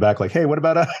relationships are in the back, like, hey, what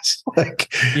about us?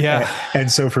 Yeah.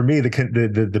 And so for me,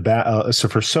 so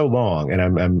for so long, and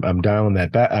I'm dialing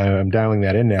that back, I'm dialing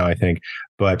that in now, I think.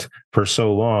 But for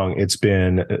so long, it's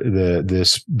been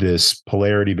this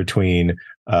polarity between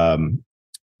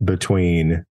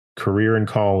career and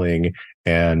calling,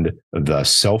 and the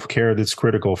self-care that's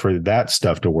critical for that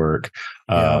stuff to work.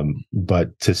 Yeah.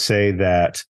 But to say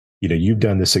that, you've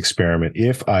done this experiment,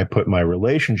 if I put my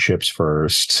relationships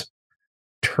first,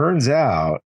 turns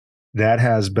out that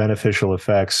has beneficial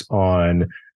effects on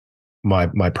my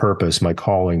purpose, my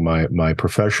calling, my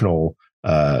professional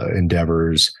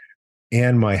endeavors,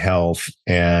 and my health.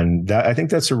 And that, I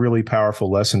think that's a really powerful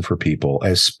lesson for people.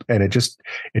 And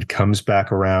it comes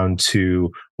back around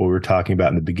to what we were talking about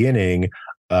in the beginning.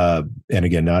 And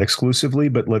again, not exclusively,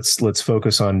 but let's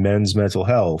focus on men's mental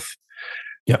health.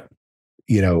 Yep.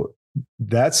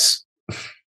 That's,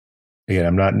 again,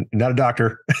 I'm not a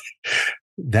doctor.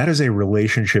 That is a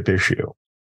relationship issue.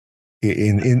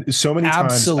 In so many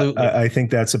Absolutely. times, I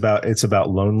think it's about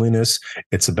loneliness.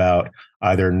 It's about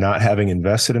either not having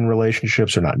invested in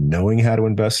relationships or not knowing how to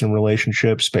invest in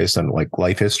relationships based on like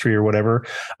life history or whatever.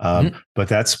 Mm-hmm. But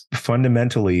that's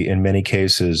fundamentally, in many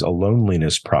cases, a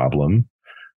loneliness problem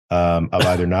of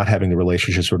either not having the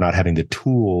relationships or not having the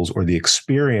tools or the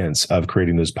experience of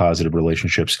creating those positive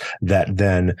relationships that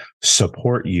then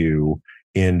support you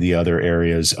in the other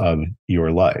areas of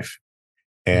your life.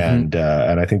 And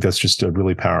and I think that's just a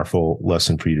really powerful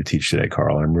lesson for you to teach today,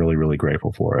 Carl. I'm really, really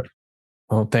grateful for it.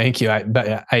 Well, thank you.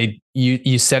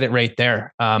 You said it right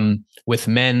there. With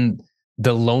men,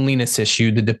 the loneliness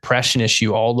issue, the depression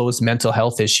issue, all those mental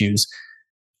health issues,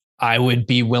 I would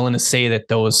be willing to say that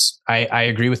I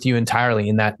agree with you entirely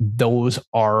in that those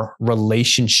are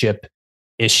relationship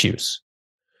issues.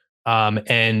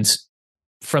 And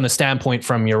from a standpoint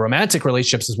from your romantic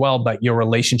relationships as well, but your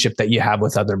relationship that you have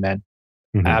with other men.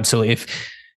 Mm-hmm. Absolutely.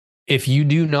 If you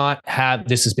do not have,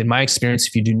 this has been my experience,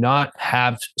 if you do not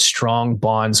have strong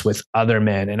bonds with other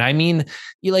men, and I mean,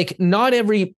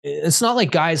 it's not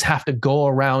like guys have to go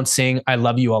around saying, I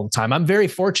love you all the time. I'm very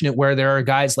fortunate where there are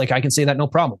guys, like I can say that no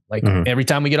problem. Like every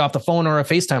time we get off the phone or a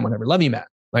FaceTime, whatever, love you, man.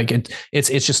 Like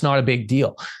it's just not a big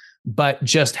deal, but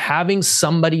just having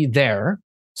somebody there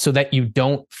so that you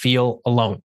don't feel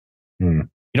alone. You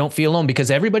don't feel alone because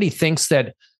everybody thinks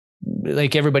that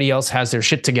like everybody else has their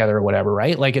shit together or whatever,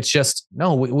 right? Like it's just,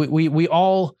 no, we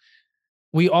all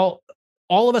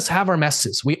of us have our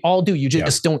messes. We all do. You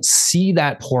just don't see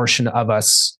that portion of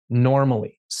us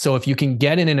normally. So if you can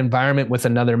get in an environment with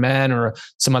another man or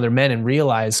some other men and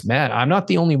realize, man, I'm not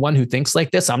the only one who thinks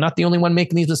like this. I'm not the only one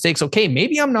making these mistakes. Okay,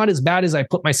 maybe I'm not as bad as I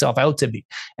put myself out to be.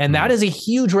 And that is a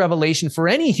huge revelation for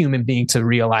any human being to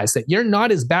realize that you're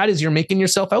not as bad as you're making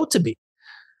yourself out to be.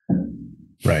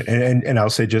 Right. And I'll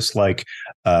say just like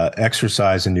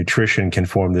exercise and nutrition can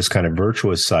form this kind of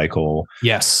virtuous cycle.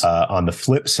 Yes. On the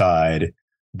flip side,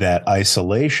 that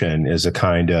isolation is a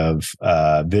kind of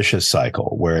vicious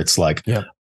cycle where it's like,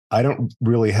 I don't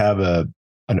really have an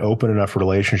open enough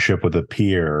relationship with a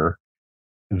peer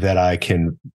that I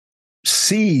can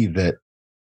see that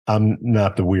I'm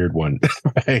not the weird one,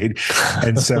 right?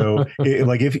 And so,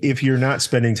 if you're not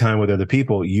spending time with other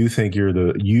people, you think you're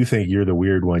the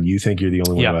weird one. You think you're the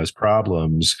only one who has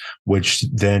problems, which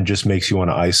then just makes you want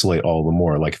to isolate all the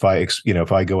more. Like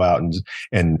if I go out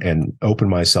and open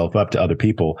myself up to other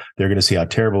people, they're going to see how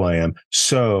terrible I am.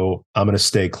 So I'm going to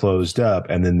stay closed up,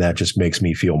 and then that just makes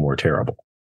me feel more terrible.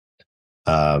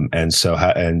 And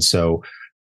so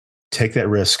take that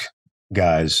risk.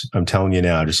 guys, I'm telling you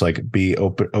now, just like be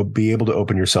open, be able to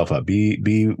open yourself up,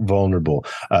 be vulnerable,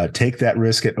 take that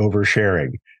risk at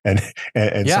oversharing. And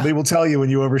somebody will tell you when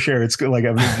you overshare, it's good. Like,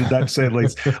 I'm not saying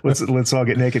let's all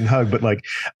get naked and hug, but like,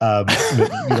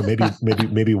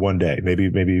 maybe one day,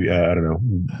 maybe I don't know,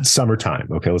 summertime.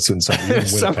 Okay, let's do summer.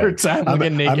 Summertime. I'm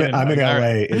in LA. I'm in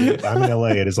LA.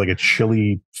 It is like a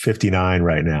chilly 59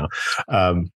 right now.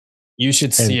 You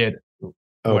should see it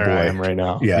where I am right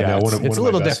now. Yeah, no, it's a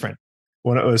little different.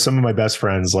 Some of my best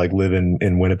friends like live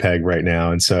in Winnipeg right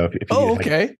now, and so if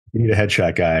you you need a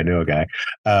headshot guy, I know a guy.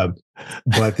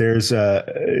 But there's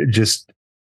just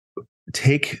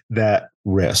take that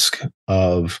risk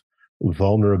of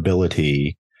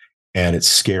vulnerability, and it's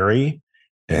scary,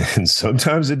 and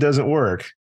sometimes it doesn't work.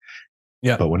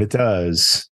 Yeah, but when it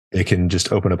does, it can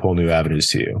just open up whole new avenues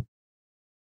to you.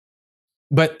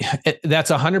 But that's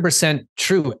 100%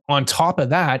 true. On top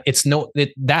of that,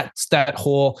 that's that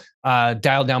whole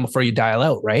dial down before you dial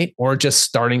out, right? Or just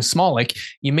starting small. Like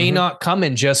you may not come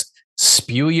and just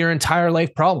spew your entire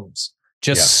life problems.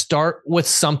 Just start with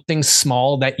something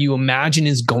small that you imagine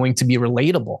is going to be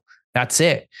relatable. That's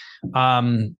it.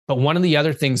 But one of the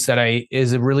other things that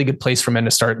is a really good place for men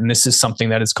to start, and this is something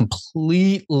that has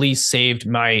completely saved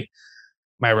my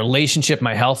relationship,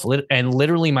 my health, and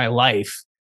literally my life,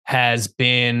 has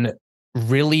been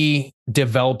really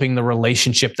developing the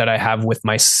relationship that I have with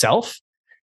myself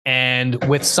and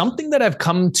with something that I've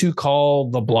come to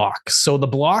call the block. So the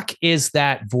block is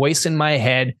that voice in my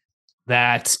head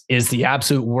that is the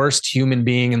absolute worst human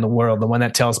being in the world. The one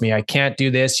that tells me I can't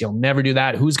do this. You'll never do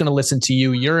that. Who's going to listen to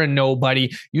you? You're a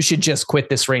nobody. You should just quit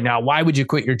this right now. Why would you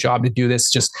quit your job to do this?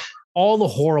 Just all the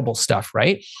horrible stuff,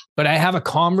 right? But I have a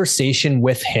conversation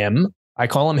with him. I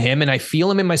call him him, and I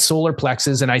feel him in my solar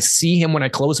plexus, and I see him when I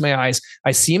close my eyes.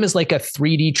 I see him as like a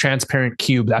 3D transparent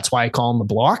cube. That's why I call him the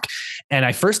block. And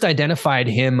I first identified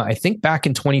him, I think, back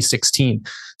in 2016.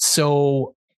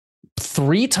 So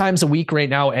 3 times a week right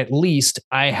now, at least,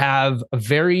 I have a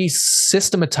very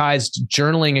systematized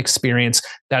journaling experience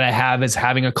that I have as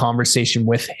having a conversation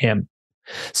with him.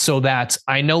 So that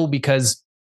I know, because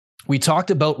we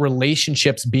talked about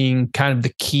relationships being kind of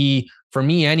the key for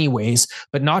me anyways,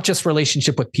 but not just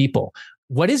relationship with people.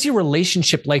 What is your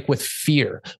relationship like with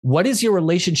fear? What is your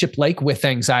relationship like with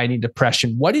anxiety and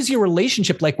depression? What is your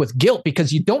relationship like with guilt?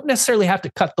 Because you don't necessarily have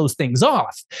to cut those things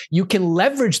off. You can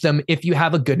leverage them if you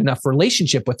have a good enough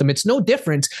relationship with them. It's no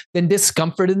different than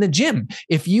discomfort in the gym.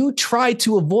 If you try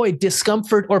to avoid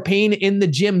discomfort or pain in the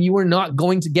gym, you are not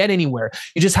going to get anywhere.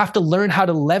 You just have to learn how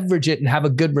to leverage it and have a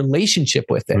good relationship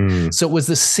with it. So it was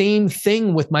the same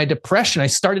thing with my depression. I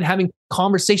started having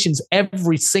conversations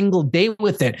every single day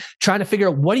with it, trying to figure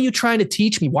out, what are you trying to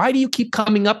teach me? Why do you keep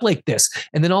coming up like this?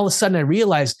 And then all of a sudden I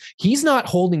realized he's not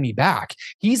holding me back.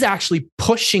 He's actually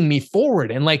pushing me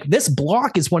forward. And like, this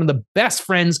block is one of the best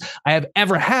friends I have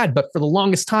ever had. But for the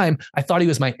longest time, I thought he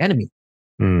was my enemy.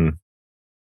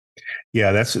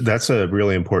 Yeah, that's a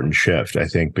really important shift, I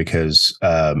think, because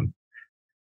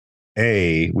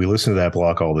we listen to that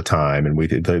block all the time, and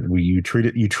you treat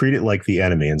it like the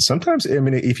enemy. And sometimes, I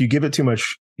mean, if you give it too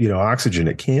much, oxygen,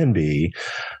 it can be.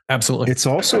 Absolutely. It's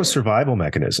also a survival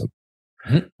mechanism,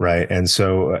 right? And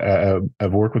so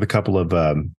I've worked with a couple of,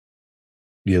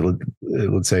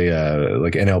 let's say,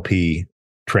 like NLP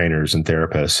trainers and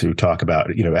therapists who talk about,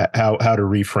 how to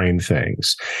reframe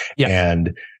things. Yeah.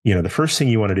 And, the first thing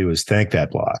you want to do is thank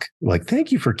that block. Like,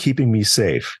 thank you for keeping me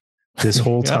safe this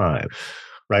whole time.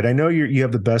 Right. I know you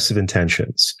have the best of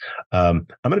intentions. I'm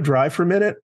going to drive for a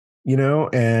minute,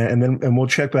 and we'll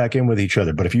check back in with each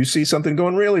other. But if you see something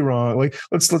going really wrong, like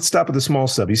let's stop at the small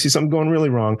stuff. You see something going really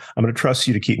wrong, I'm going to trust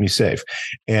you to keep me safe.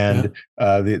 And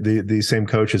the same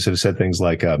coaches have said things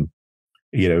like, I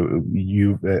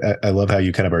love how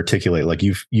you kind of articulate, like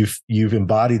you've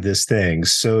embodied this thing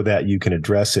so that you can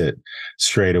address it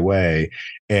straight away.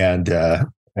 And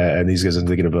these guys, I'm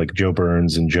thinking of like Joe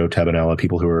Burns and Joe Tabanella,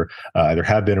 people who are either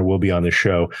have been or will be on the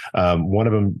show. One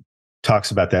of them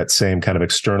talks about that same kind of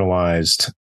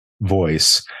externalized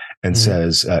voice and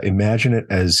says, imagine it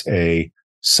as a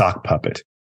sock puppet,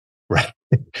 right?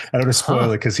 I don't want to spoil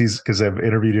it because I've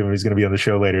interviewed him and he's going to be on the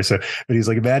show later. So, but he's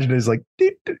like, imagine it as like,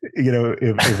 if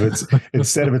it's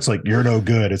instead of it's like, you're no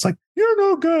good, it's like, you're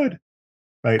no good.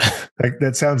 Right. Like,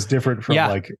 that sounds different from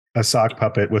like a sock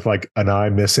puppet with like an eye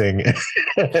missing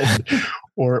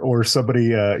or somebody,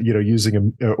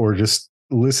 using or just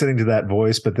listening to that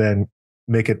voice, but then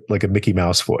make it like a Mickey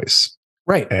Mouse voice.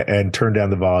 Right. And turn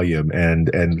down the volume and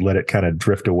let it kind of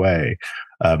drift away.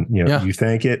 You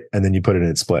thank it and then you put it in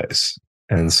its place.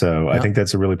 And so I think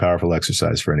that's a really powerful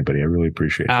exercise for anybody. I really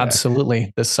appreciate that.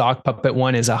 Absolutely. The sock puppet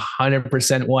one is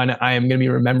 100% one I am going to be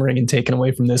remembering and taking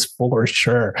away from this for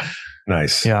sure.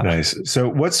 Nice. Yeah. Nice. So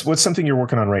what's something you're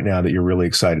working on right now that you're really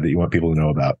excited that you want people to know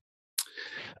about?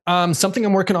 Something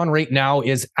I'm working on right now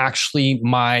is actually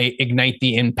my Ignite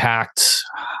the Impact.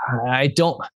 I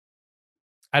don't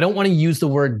want to use the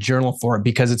word journal for it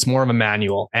because it's more of a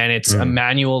manual, and it's a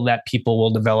manual that people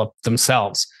will develop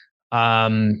themselves.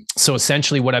 So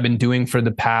essentially what I've been doing for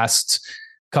the past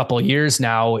couple of years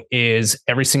now is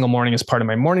every single morning as part of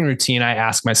my morning routine, I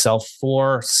ask myself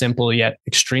 4 simple yet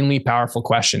extremely powerful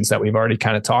questions that we've already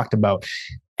kind of talked about.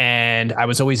 And I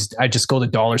just go to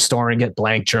the dollar store and get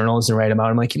blank journals and write them out.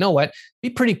 I'm like, you know what? It'd be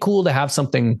pretty cool to have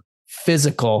something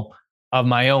physical of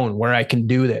my own where I can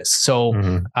do this. So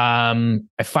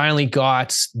I finally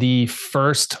got the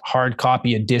first hard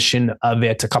copy edition of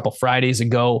it a couple Fridays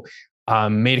ago.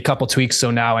 Made a couple tweaks.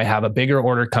 So now I have a bigger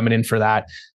order coming in for that.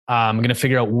 I'm going to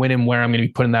figure out when and where I'm going to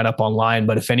be putting that up online.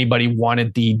 But if anybody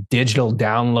wanted the digital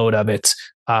download of it,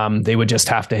 they would just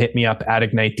have to hit me up at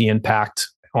Ignite the Impact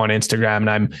on Instagram. And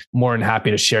I'm more than happy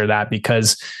to share that,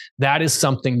 because that is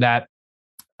something that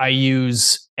I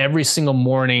use every single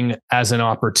morning as an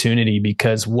opportunity,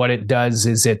 because what it does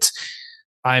is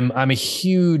I'm a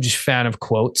huge fan of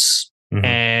quotes.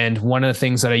 And one of the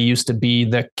things that I used to be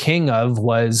the king of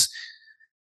was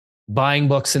buying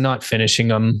books and not finishing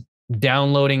them,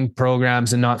 downloading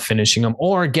programs and not finishing them,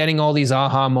 or getting all these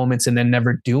aha moments and then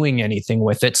never doing anything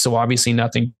with it. So obviously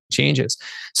nothing changes.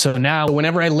 So now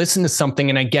whenever I listen to something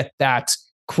and I get that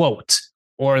quote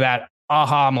or that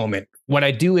aha moment, what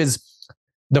I do is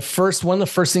one of the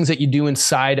first things that you do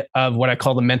inside of what I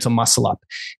call the mental muscle up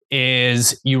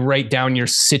is you write down your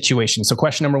situation. So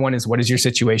question number 1 is, what is your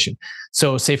situation?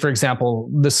 So say, for example,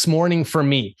 this morning for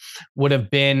me would have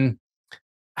been,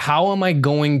 how am I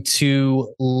going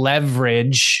to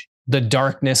leverage the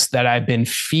darkness that I've been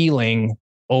feeling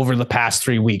over the past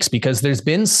 3 weeks? Because there's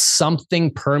been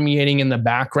something permeating in the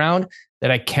background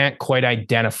that I can't quite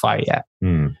identify yet.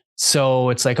 So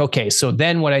it's like, okay, so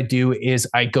then what I do is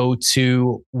I go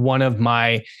to one of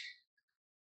my,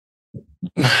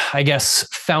 I guess,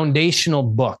 foundational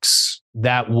books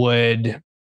that would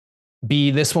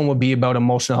be, this one would be about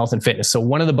emotional health and fitness. So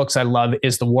one of the books I love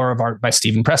is The War of Art by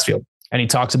Stephen Pressfield. And he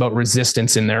talks about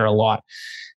resistance in there a lot.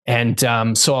 And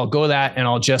so I'll go that and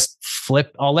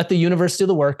I'll let the universe do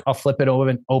the work. I'll flip it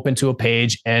open to a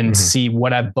page and see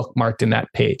what I've bookmarked in that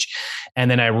page.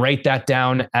 And then I write that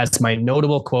down as my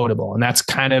notable quotable. And that's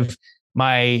kind of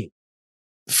my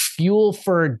fuel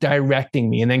for directing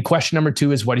me. And then question number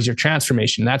 2 is, what is your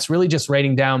transformation? That's really just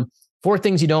writing down 4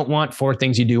 things you don't want, 4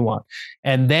 things you do want.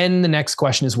 And then the next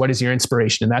question is, what is your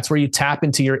inspiration? And that's where you tap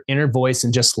into your inner voice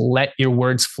and just let your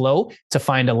words flow to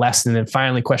find a lesson. And then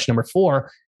finally, question number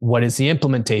 4, what is the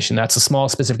implementation? That's a small,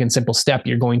 specific, and simple step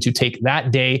you're going to take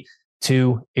that day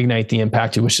to ignite the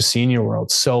impact you wish to see in your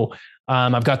world. So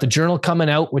I've got the journal coming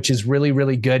out, which is really,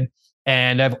 really good.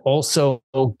 And I've also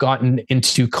gotten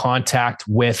into contact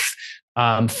with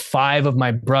 5 of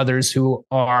my brothers who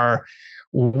are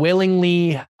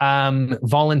willingly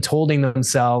voluntolding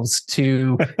themselves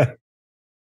to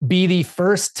be the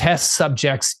first test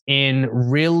subjects in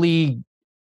really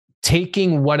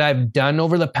taking what I've done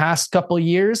over the past couple of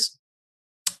years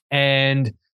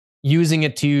and using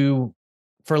it to,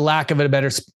 for lack of a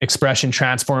better expression,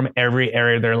 transform every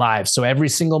area of their lives. So every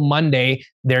single Monday,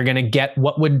 they're going to get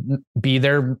what would be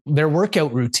their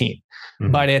workout routine.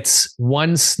 But it's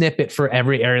one snippet for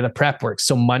every area of the prep work.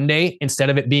 So Monday, instead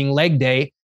of it being leg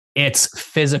day, it's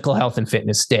physical health and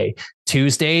fitness day.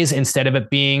 Tuesdays, instead of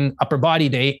it being upper body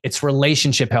day, it's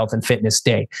relationship health and fitness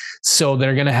day. So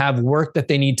they're going to have work that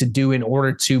they need to do in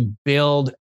order to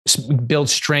build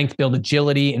strength, build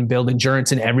agility, and build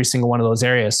endurance in every single one of those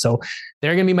areas. So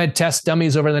they're going to be my test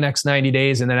dummies over the next 90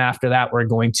 days. And then after that, we're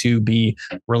going to be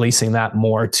releasing that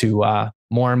more to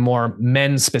more and more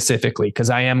men specifically, because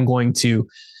I am going to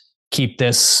keep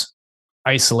this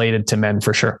isolated to men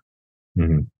for sure.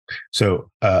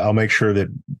 So I'll make sure that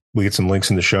we get some links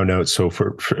in the show notes. So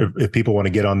for if people want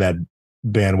to get on that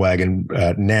bandwagon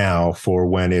now for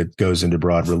when it goes into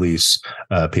broad release,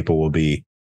 people will be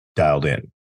dialed in.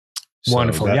 So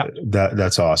wonderful.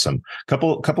 That's awesome.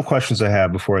 Couple questions I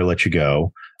have before I let you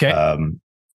go. Okay.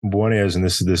 One is, and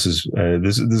this is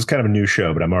kind of a new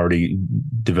show, but I'm already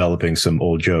developing some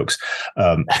old jokes.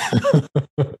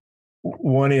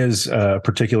 One is a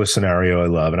particular scenario I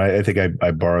love, and I think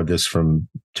I borrowed this from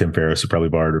Tim Ferriss. I probably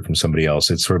borrowed it from somebody else.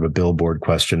 It's sort of a billboard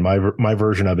question. My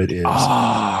version of it is: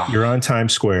 you're on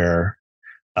Times Square.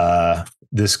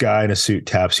 This guy in a suit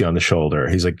taps you on the shoulder.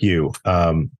 He's like, "You,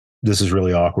 this is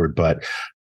really awkward, but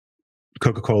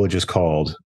Coca-Cola just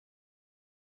called.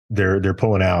 They're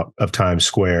pulling out of Times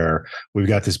Square. We've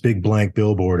got this big blank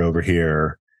billboard over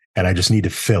here, and I just need to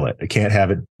fill it. I can't have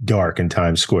it dark in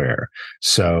Times Square.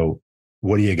 So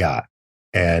what do you got?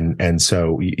 And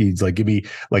so he's like, give me,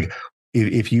 like,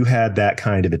 if you had that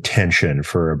kind of attention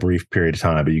for a brief period of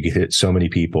time, but you could hit so many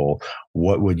people,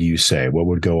 what would you say? What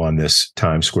would go on this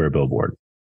Times Square billboard?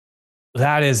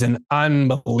 That is an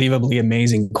unbelievably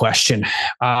amazing question.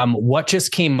 What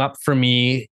just came up for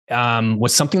me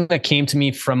was something that came to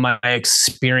me from my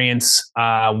experience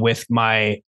with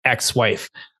my ex-wife.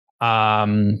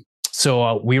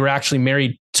 So we were actually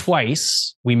married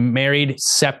twice. We married,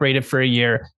 separated for a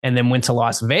year, and then went to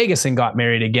Las Vegas and got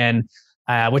married again,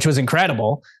 which was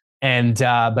incredible. And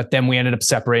but then we ended up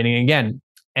separating again.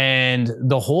 And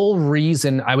the whole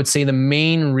reason, I would say the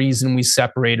main reason we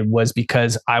separated was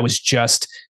because I was just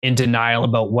in denial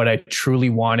about what I truly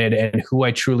wanted and who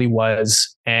I truly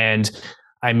was. And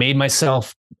I made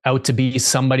myself out to be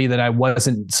somebody that I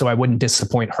wasn't, so I wouldn't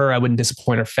disappoint her. I wouldn't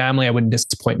disappoint her family. I wouldn't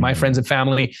disappoint my friends and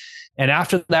family. And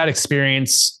after that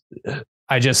experience,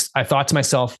 I thought to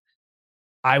myself,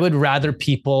 I would rather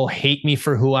people hate me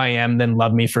for who I am than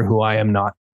love me for who I am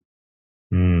not.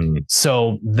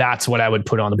 So that's what I would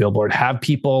put on the billboard. Have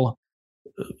people,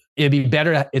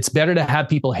 it's better to have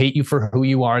people hate you for who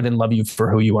you are than love you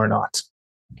for who you are not.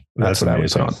 That's what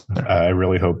amazing. I would put on. I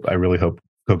really hope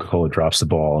Coca-Cola drops the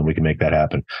ball and we can make that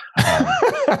happen.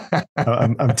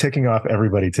 I'm ticking off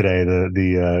everybody today.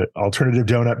 The alternative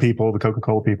donut people, the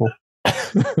Coca-Cola people.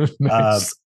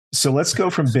 Nice. So let's go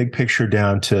from big picture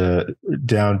down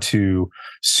to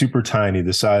super tiny,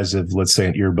 the size of, let's say,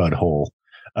 an earbud hole.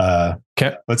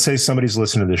 Okay. Let's say somebody's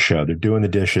listening to this show. They're doing the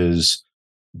dishes.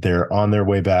 They're on their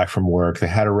way back from work. They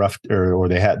had a rough, or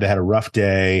they had a rough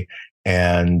day,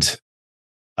 and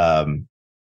let's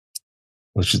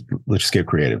just get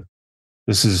creative.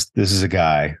 This is a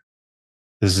guy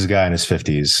in his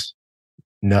 50s.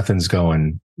 Nothing's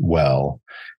going well.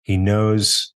 He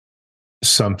knows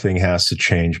something has to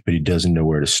change, but he doesn't know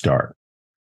where to start.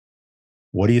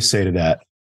 What do you say to that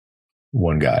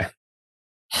one guy?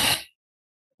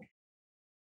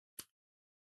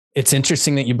 It's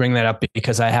interesting that you bring that up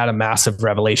because I had a massive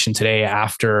revelation today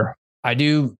after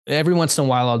every once in a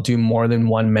while, I'll do more than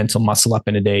one mental muscle up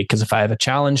in a day. Because if I have a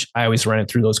challenge, I always run it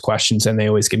through those questions and they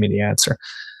always give me the answer.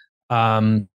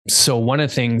 So one of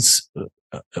the things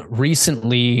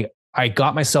recently, I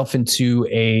got myself into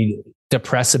a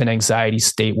depressive and anxiety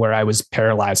state where I was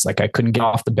paralyzed. Like I couldn't get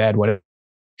off the bed.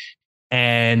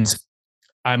 And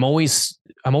I'm always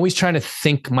trying to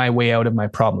think my way out of my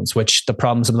problems, which the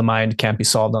problems of the mind can't be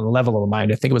solved on the level of the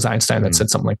mind. I think it was Einstein that said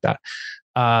something like that.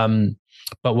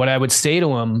 But what I would say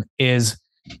to him is,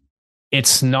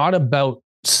 it's not about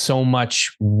so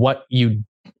much what you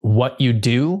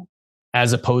do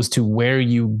as opposed to where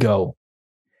you go.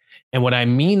 And what I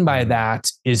mean by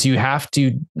that is you have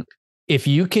to, if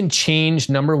you can change,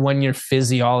 number one, your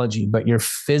physiology, but your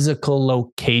physical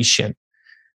location,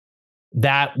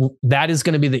 that is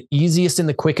going to be the easiest and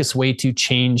the quickest way to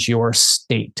change your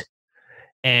state.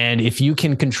 And if you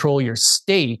can control your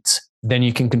state, then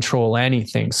you can control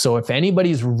anything. So if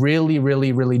anybody's really,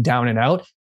 really, really down and out,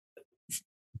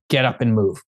 get up and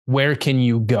move. Where can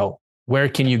you go? Where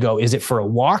can you go? Is it for a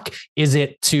walk? Is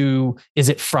it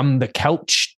from the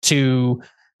couch to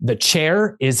the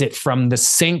chair? Is it from the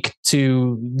sink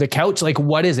to the couch? Like,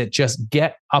 what is it? Just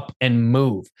get up and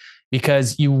move,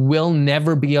 because you will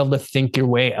never be able to think your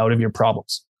way out of your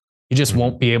problems. You just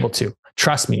won't be able to.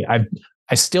 Trust me. I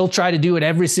still try to do it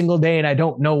every single day, and I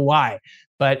don't know why.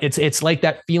 But it's like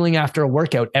that feeling after a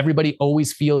workout. Everybody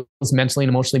always feels mentally and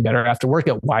emotionally better after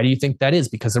workout. Why do you think that is?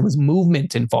 Because there was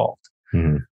movement involved.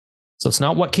 Mm-hmm. So it's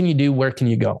not what can you do, where can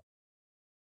you go?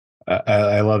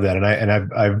 I love that, and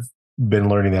I've been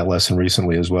learning that lesson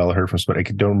recently as well. I heard from somebody,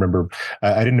 I don't remember.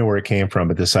 I didn't know where it came from,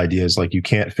 but this idea is like you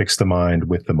can't fix the mind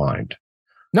with the mind.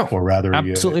 No, or rather,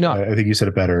 absolutely not. I think you said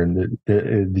it better.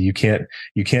 And you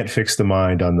can't fix the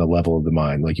mind on the level of the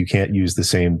mind. Like you can't use the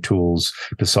same tools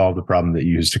to solve the problem that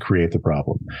you use to create the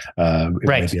problem.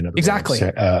 Right. Exactly.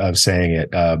 Of saying it.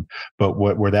 But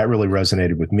where that really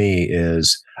resonated with me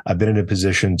is I've been in a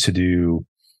position to do,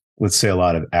 let's say, a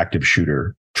lot of active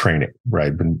shooter training. Right.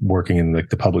 I've been working in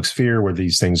the public sphere where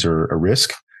these things are a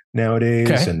risk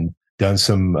nowadays, and done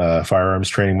some firearms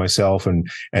training myself, and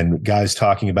guys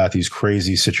talking about these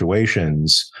crazy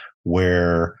situations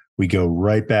where we go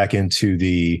right back into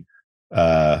the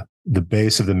the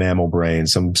base of the mammal brain.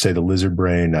 Some say the lizard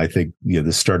brain. I think,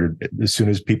 this started as soon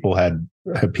as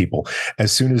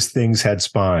as soon as things had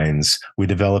spines, we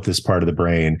developed this part of the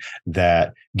brain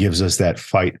that gives us that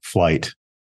fight flight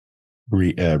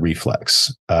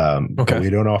reflex. But we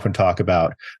don't often talk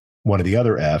about one of the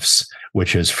other F's,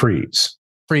 which is freeze.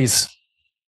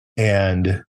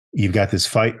 And you've got this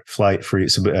fight, flight,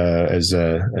 freeze. As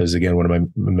again, one of my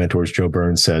mentors, Joe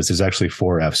Burns, says, there's actually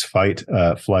 4 F's: fight,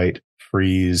 flight,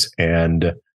 freeze,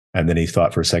 and then he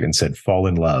thought for a second and said, fall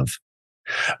in love.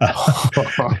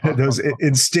 Those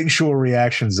instinctual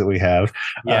reactions that we have.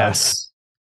 Yes.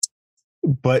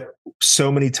 But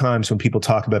so many times when people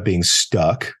talk about being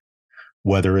stuck,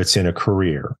 whether it's in a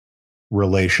career,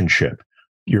 relationship,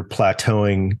 you're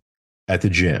plateauing at the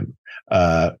gym,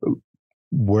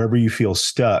 wherever you feel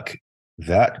stuck,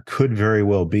 that could very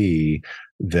well be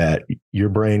that your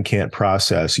brain can't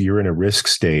process. You're in a risk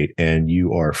state and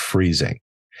you are freezing.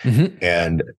 Mm-hmm.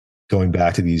 And going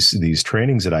back to these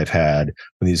trainings that I've had,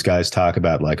 when these guys talk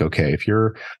about, like, okay, if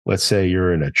let's say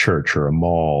you're in a church or a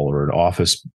mall or an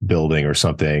office building or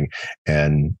something,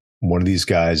 and one of these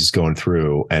guys is going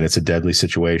through and it's a deadly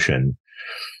situation,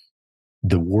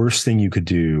 the worst thing you could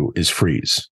do is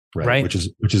freeze. Right.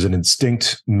 Which is an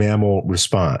instinct mammal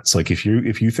response. Like if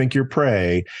you think you're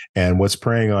prey and what's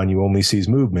preying on you only sees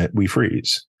movement, we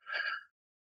freeze.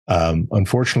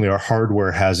 Unfortunately, our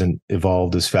hardware hasn't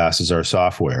evolved as fast as our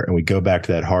software, and we go back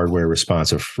to that hardware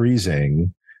response of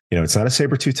freezing. It's not a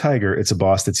saber-toothed tiger; it's a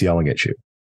boss that's yelling at you.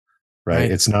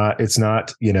 Right? It's not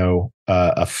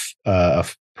a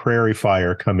prairie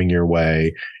fire coming your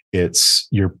way. It's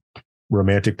your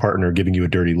romantic partner giving you a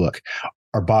dirty look.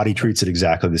 Our body treats it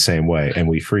exactly the same way, and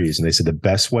we freeze. And they said the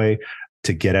best way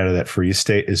to get out of that freeze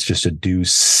state is just to do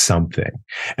something.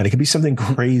 And it could be something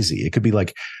crazy. It could be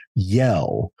like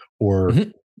yell, or,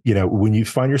 when you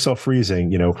find yourself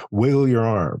freezing, wiggle your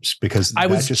arms, because I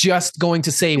was just going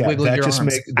to say, wiggle your arms.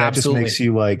 That just makes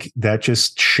you that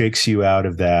just shakes you out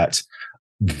of that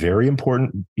very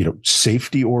important,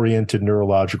 safety oriented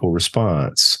neurological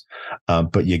response.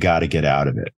 But you got to get out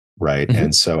of it. Right. Mm-hmm.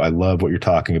 And so I love what you're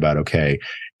talking about. Okay.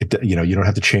 You don't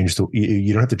have to change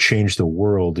the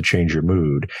world to change your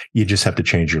mood. You just have to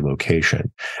change your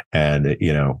location. And,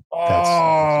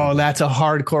 that's a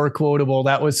hardcore quotable.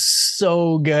 That was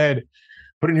so good.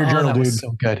 Put it in your journal, dude.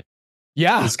 So good.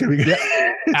 Yeah. It's going to be good.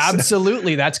 Yeah,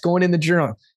 absolutely. That's going in the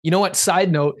journal. You know what?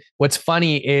 Side note, what's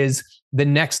funny is the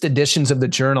next editions of the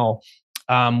journal.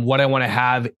 What I want to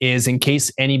have is, in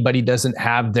case anybody doesn't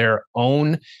have their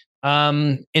own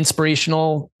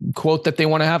inspirational quote that they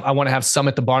want to have, I want to have some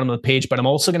at the bottom of the page, but I'm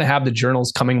also going to have the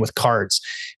journals coming with cards,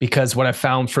 because what I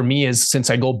found for me is, since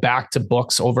I go back to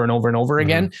books over and over and over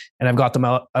again, and I've got them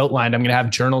outlined, I'm going to have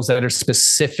journals that are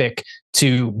specific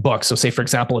to books. So say, for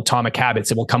example, Atomic Habits,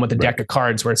 it will come with a deck of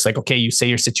cards where it's like, okay, you say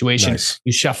your situation,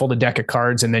 you shuffle the deck of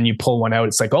cards, and then you pull one out.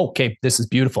 It's like, oh, okay, this is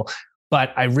beautiful.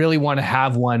 But I really want to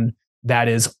have one that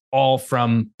is all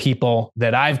from people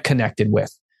that I've connected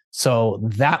with. So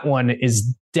that one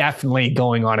is definitely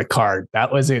going on a card.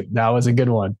 That was it. That was a good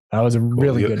one. That was a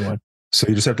really good one. So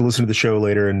you just have to listen to the show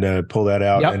later and pull that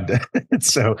out. Yep. And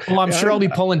so, well, I'm sure I'll be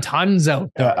pulling tons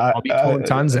out. I'll be pulling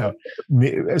tons out.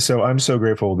 So I'm so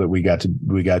grateful that we got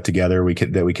together.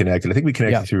 That we connected. I think we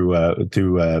connected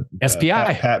through SPI,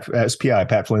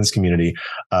 Pat Flynn's community.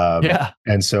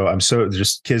 And so I'm so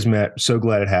just kismet. So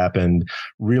glad it happened.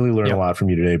 Really learned a lot from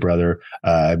you today, brother.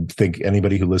 I think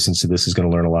anybody who listens to this is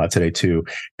going to learn a lot today too.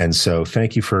 And so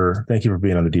thank you for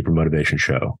being on the Deeper Motivation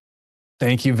Show.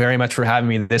 Thank you very much for having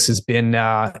me. This has been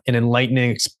an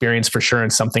enlightening experience for sure,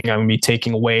 and something I'm going to be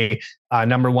taking away.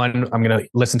 Number one, I'm going to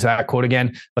listen to that quote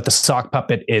again, but the sock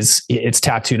puppet it's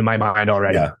tattooed in my mind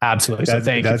already. Yeah, absolutely. So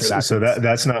thank you for that. So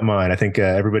that's not mine. I think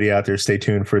everybody out there, stay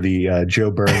tuned for the Joe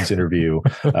Burns interview.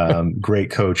 Great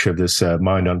coach of this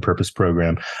Mind on Purpose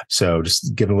program. So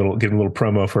just giving a little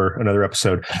promo for another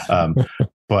episode.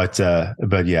 But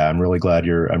yeah, I'm really glad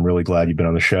you've been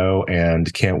on the show,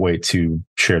 and can't wait to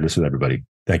share this with everybody.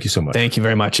 Thank you so much. Thank you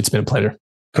very much. It's been a pleasure.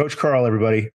 Coach Carl,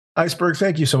 everybody. Iceberg,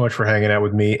 thank you so much for hanging out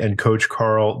with me and Coach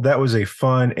Carl. That was a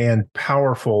fun and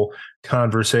powerful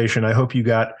conversation. I hope you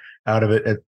got out of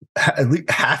it at least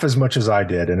half as much as I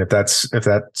did. And if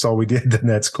that's all we did, then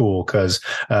that's cool, because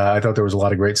I thought there was a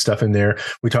lot of great stuff in there.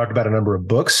 We talked about a number of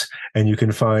books, and you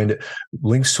can find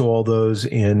links to all those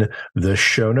in the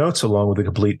show notes, along with a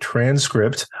complete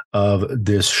transcript of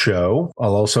this show.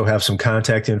 I'll also have some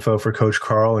contact info for Coach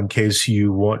Carl in case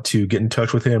you want to get in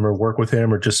touch with him or work with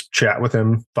him or just chat with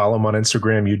him. Follow him on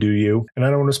Instagram. You do you. And I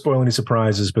don't want to spoil any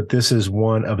surprises, but this is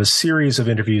one of a series of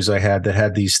interviews I had that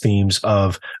had these themes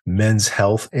of men's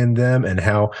health in them and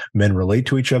how men relate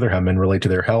to each other, how men relate to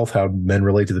their health, how men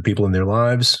relate to the people in their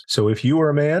lives. So if you are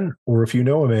a man or if you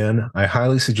know a man, I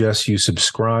highly suggest you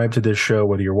subscribe to this show,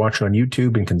 whether you're watching on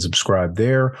YouTube and can subscribe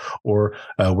there, or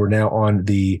we're now on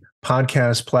the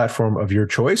podcast platform of your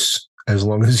choice. As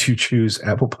long as you choose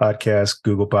Apple Podcasts,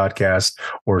 Google Podcasts,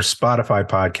 or Spotify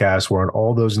Podcasts, we're on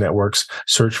all those networks.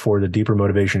 Search for The Deeper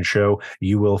Motivation Show.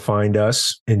 You will find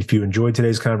us. And if you enjoyed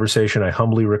today's conversation, I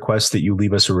humbly request that you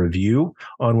leave us a review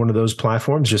on one of those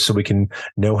platforms, just so we can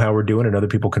know how we're doing and other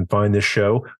people can find this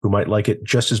show who might like it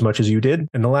just as much as you did.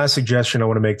 And the last suggestion I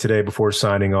want to make today before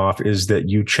signing off is that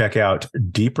you check out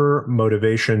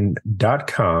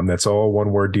deepermotivation.com. That's all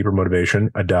one word, Deeper Motivation,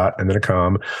 a dot and then a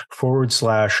com,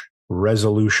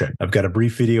 /resolution. I've got a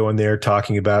brief video on there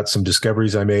talking about some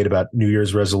discoveries I made about New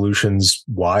Year's resolutions,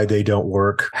 why they don't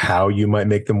work, how you might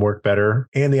make them work better,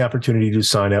 and the opportunity to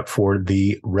sign up for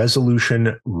the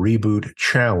Resolution Reboot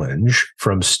Challenge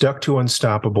from Stuck to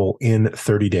Unstoppable in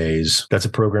 30 days. That's a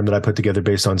program that I put together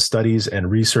based on studies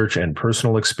and research and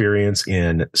personal experience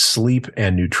in sleep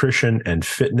and nutrition and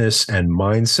fitness and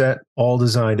mindset, all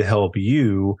designed to help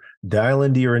you dial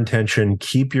into your intention,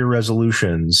 keep your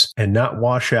resolutions, and not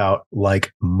wash out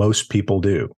like most people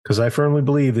do. Because I firmly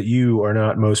believe that you are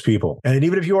not most people. And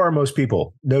even if you are most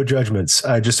people, no judgments.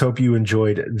 I just hope you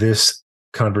enjoyed this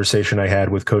conversation I had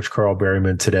with Coach Carl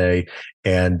Berryman today,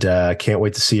 and can't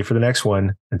wait to see you for the next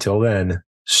one. Until then,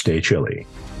 stay chilly.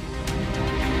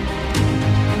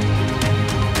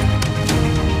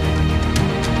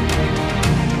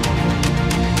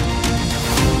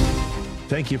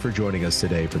 Thank you for joining us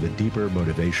today for the Deeper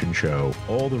Motivation Show.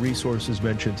 All the resources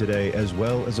mentioned today, as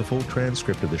well as a full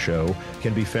transcript of the show,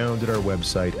 can be found at our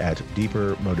website at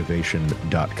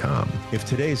deepermotivation.com. If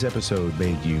today's episode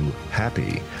made you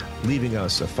happy, leaving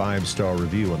us a 5-star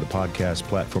review on the podcast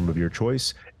platform of your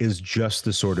choice is just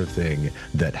the sort of thing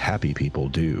that happy people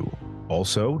do.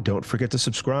 Also, don't forget to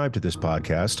subscribe to this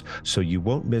podcast so you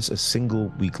won't miss a single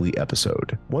weekly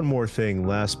episode. One more thing,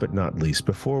 last but not least,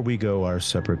 before we go our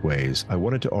separate ways, I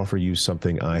wanted to offer you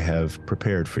something I have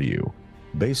prepared for you.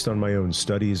 Based on my own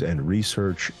studies and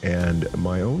research and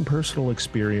my own personal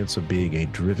experience of being a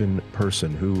driven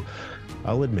person who,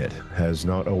 I'll admit, has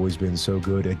not always been so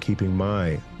good at keeping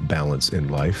my balance in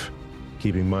life,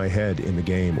 keeping my head in the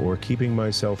game, or keeping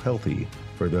myself healthy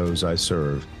for those I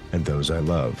serve and those I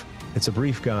love. It's a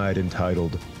brief guide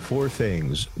entitled 4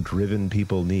 Things Driven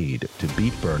People Need to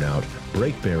Beat Burnout,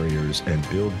 Break Barriers, and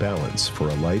Build Balance for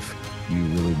a Life You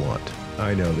Really Want.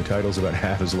 I know the title's about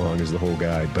half as long as the whole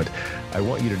guide, but I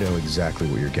want you to know exactly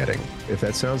what you're getting. If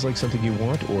that sounds like something you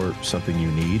want or something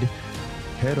you need,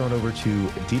 head on over to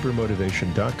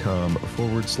deepermotivation.com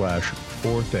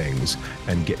 /4 things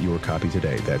and get your copy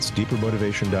today. That's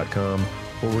deepermotivation.com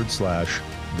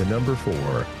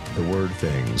 /4, the word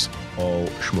things, all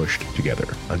smushed together.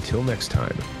 Until next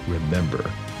time, remember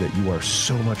that you are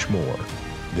so much more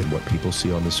than what people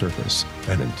see on the surface.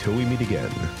 And until we meet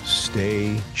again,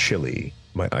 stay chilly,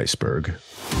 my iceberg.